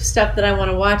notes of stuff that I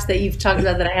want to watch that you've talked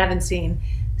about that I haven't seen.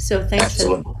 So thanks.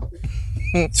 Excellent.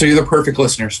 So you're the perfect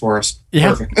listeners for us.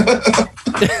 Yeah. Perfect.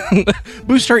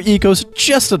 Boost our egos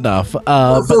just enough.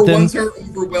 But then once our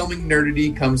overwhelming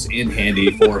nerdity comes in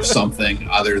handy for something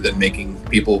other than making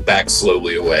people back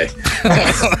slowly away.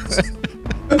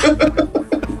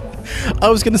 I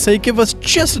was going to say, give us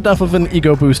just enough of an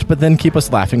ego boost, but then keep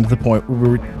us laughing to the point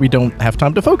where we don't have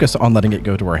time to focus on letting it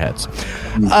go to our heads.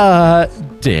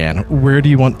 Dan, where do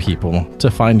you want people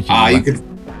to find you?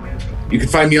 You can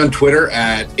find me on Twitter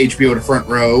at HBO to Front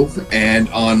Row and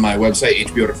on my website,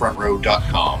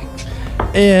 hbotofrontrow.com.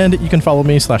 And you can follow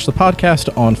me / the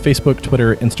podcast on Facebook,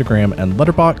 Twitter, Instagram, and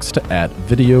Letterboxd at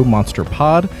Video Monster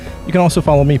Pod. You can also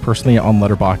follow me personally on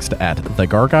Letterboxd at The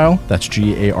Gargoyle. That's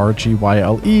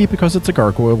Gargyle, because it's a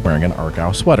gargoyle wearing an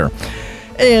Argyle sweater.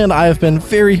 And I have been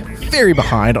very, very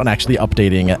behind on actually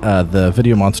updating the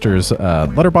Video Monsters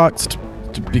Letterboxd,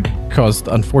 because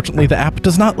unfortunately the app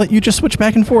does not let you just switch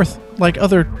back and forth like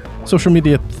other social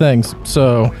media things.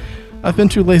 So I've been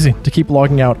too lazy to keep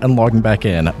logging out and logging back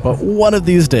in. But one of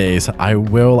these days I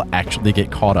will actually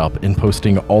get caught up in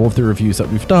posting all of the reviews that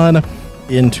we've done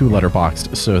into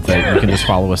Letterboxd so that you can just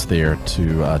follow us there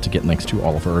to get links to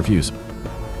all of our reviews.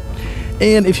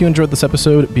 And if you enjoyed this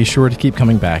episode, be sure to keep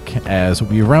coming back as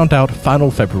we round out Final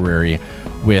February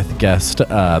with guest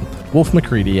Wolf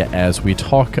McCready as we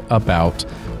talk about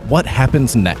what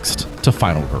happens next to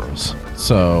Final Girls.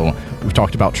 So we've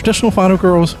talked about traditional Final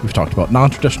Girls, we've talked about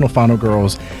non-traditional Final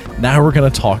Girls. Now we're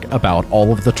going to talk about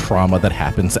all of the trauma that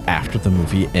happens after the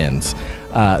movie ends.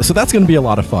 So that's going to be a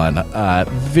lot of fun.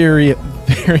 Very,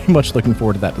 very much looking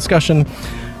forward to that discussion.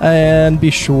 And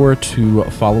be sure to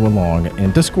follow along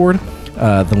in Discord.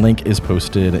 The link is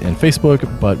posted in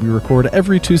Facebook, but we record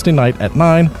every Tuesday night at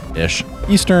 9-ish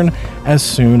Eastern as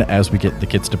soon as we get the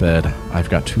kids to bed. I've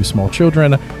got 2 small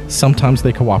children. Sometimes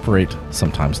they cooperate,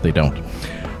 sometimes they don't.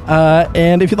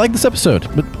 And if you like this episode,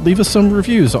 leave us some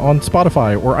reviews on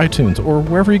Spotify or iTunes or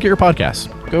wherever you get your podcasts.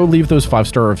 Go leave those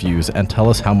 5-star reviews and tell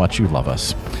us how much you love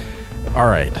us. All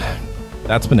right,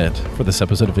 that's been it for this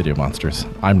episode of Video Monsters.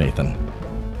 I'm Nathan.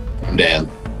 I'm Dan.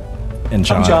 And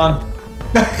John. I'm John.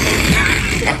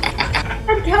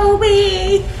 I'm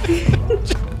Toby.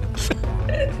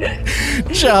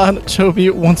 John, Toby,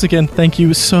 once again, thank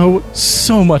you so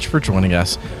much for joining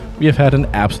us. We have had an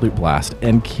absolute blast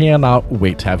and cannot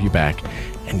wait to have you back.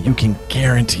 And you can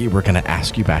guarantee we're going to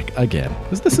ask you back again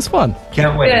because this is fun.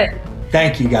 Can't wait. Good.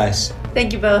 Thank you, guys.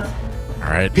 Thank you both. All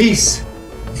right. Peace.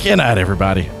 Good night,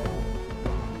 everybody.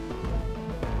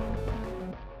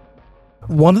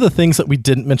 One of the things that we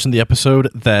didn't mention in the episode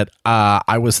that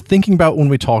I was thinking about when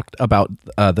we talked about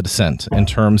The Descent in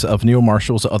terms of Neil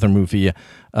Marshall's other movie,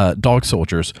 Dog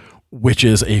Soldiers, which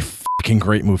is a fucking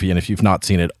great movie. And if you've not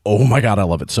seen it, oh my God, I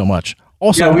love it so much.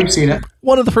 Also, Yeah, we've seen it.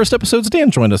 one of the first episodes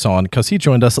Dan joined us on because he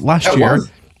joined us last year.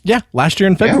 was. Yeah, last year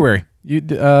in February.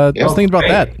 I was thinking about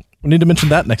that. We need to mention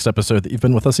that next episode that you've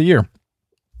been with us a year.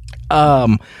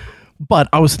 But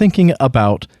I was thinking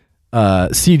about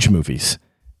siege movies.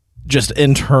 Just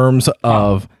in terms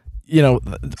of,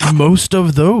 most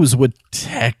of those would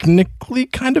technically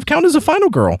kind of count as a final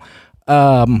girl.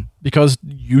 Because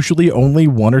usually only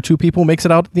 1 or 2 people makes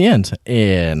it out at the end.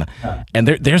 And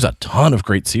there's a ton of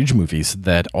great siege movies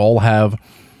that all have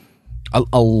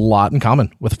a lot in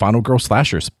common with final girl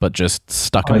slashers, but just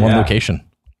stuck in one location.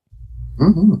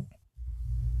 100%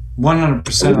 on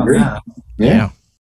that. Yeah.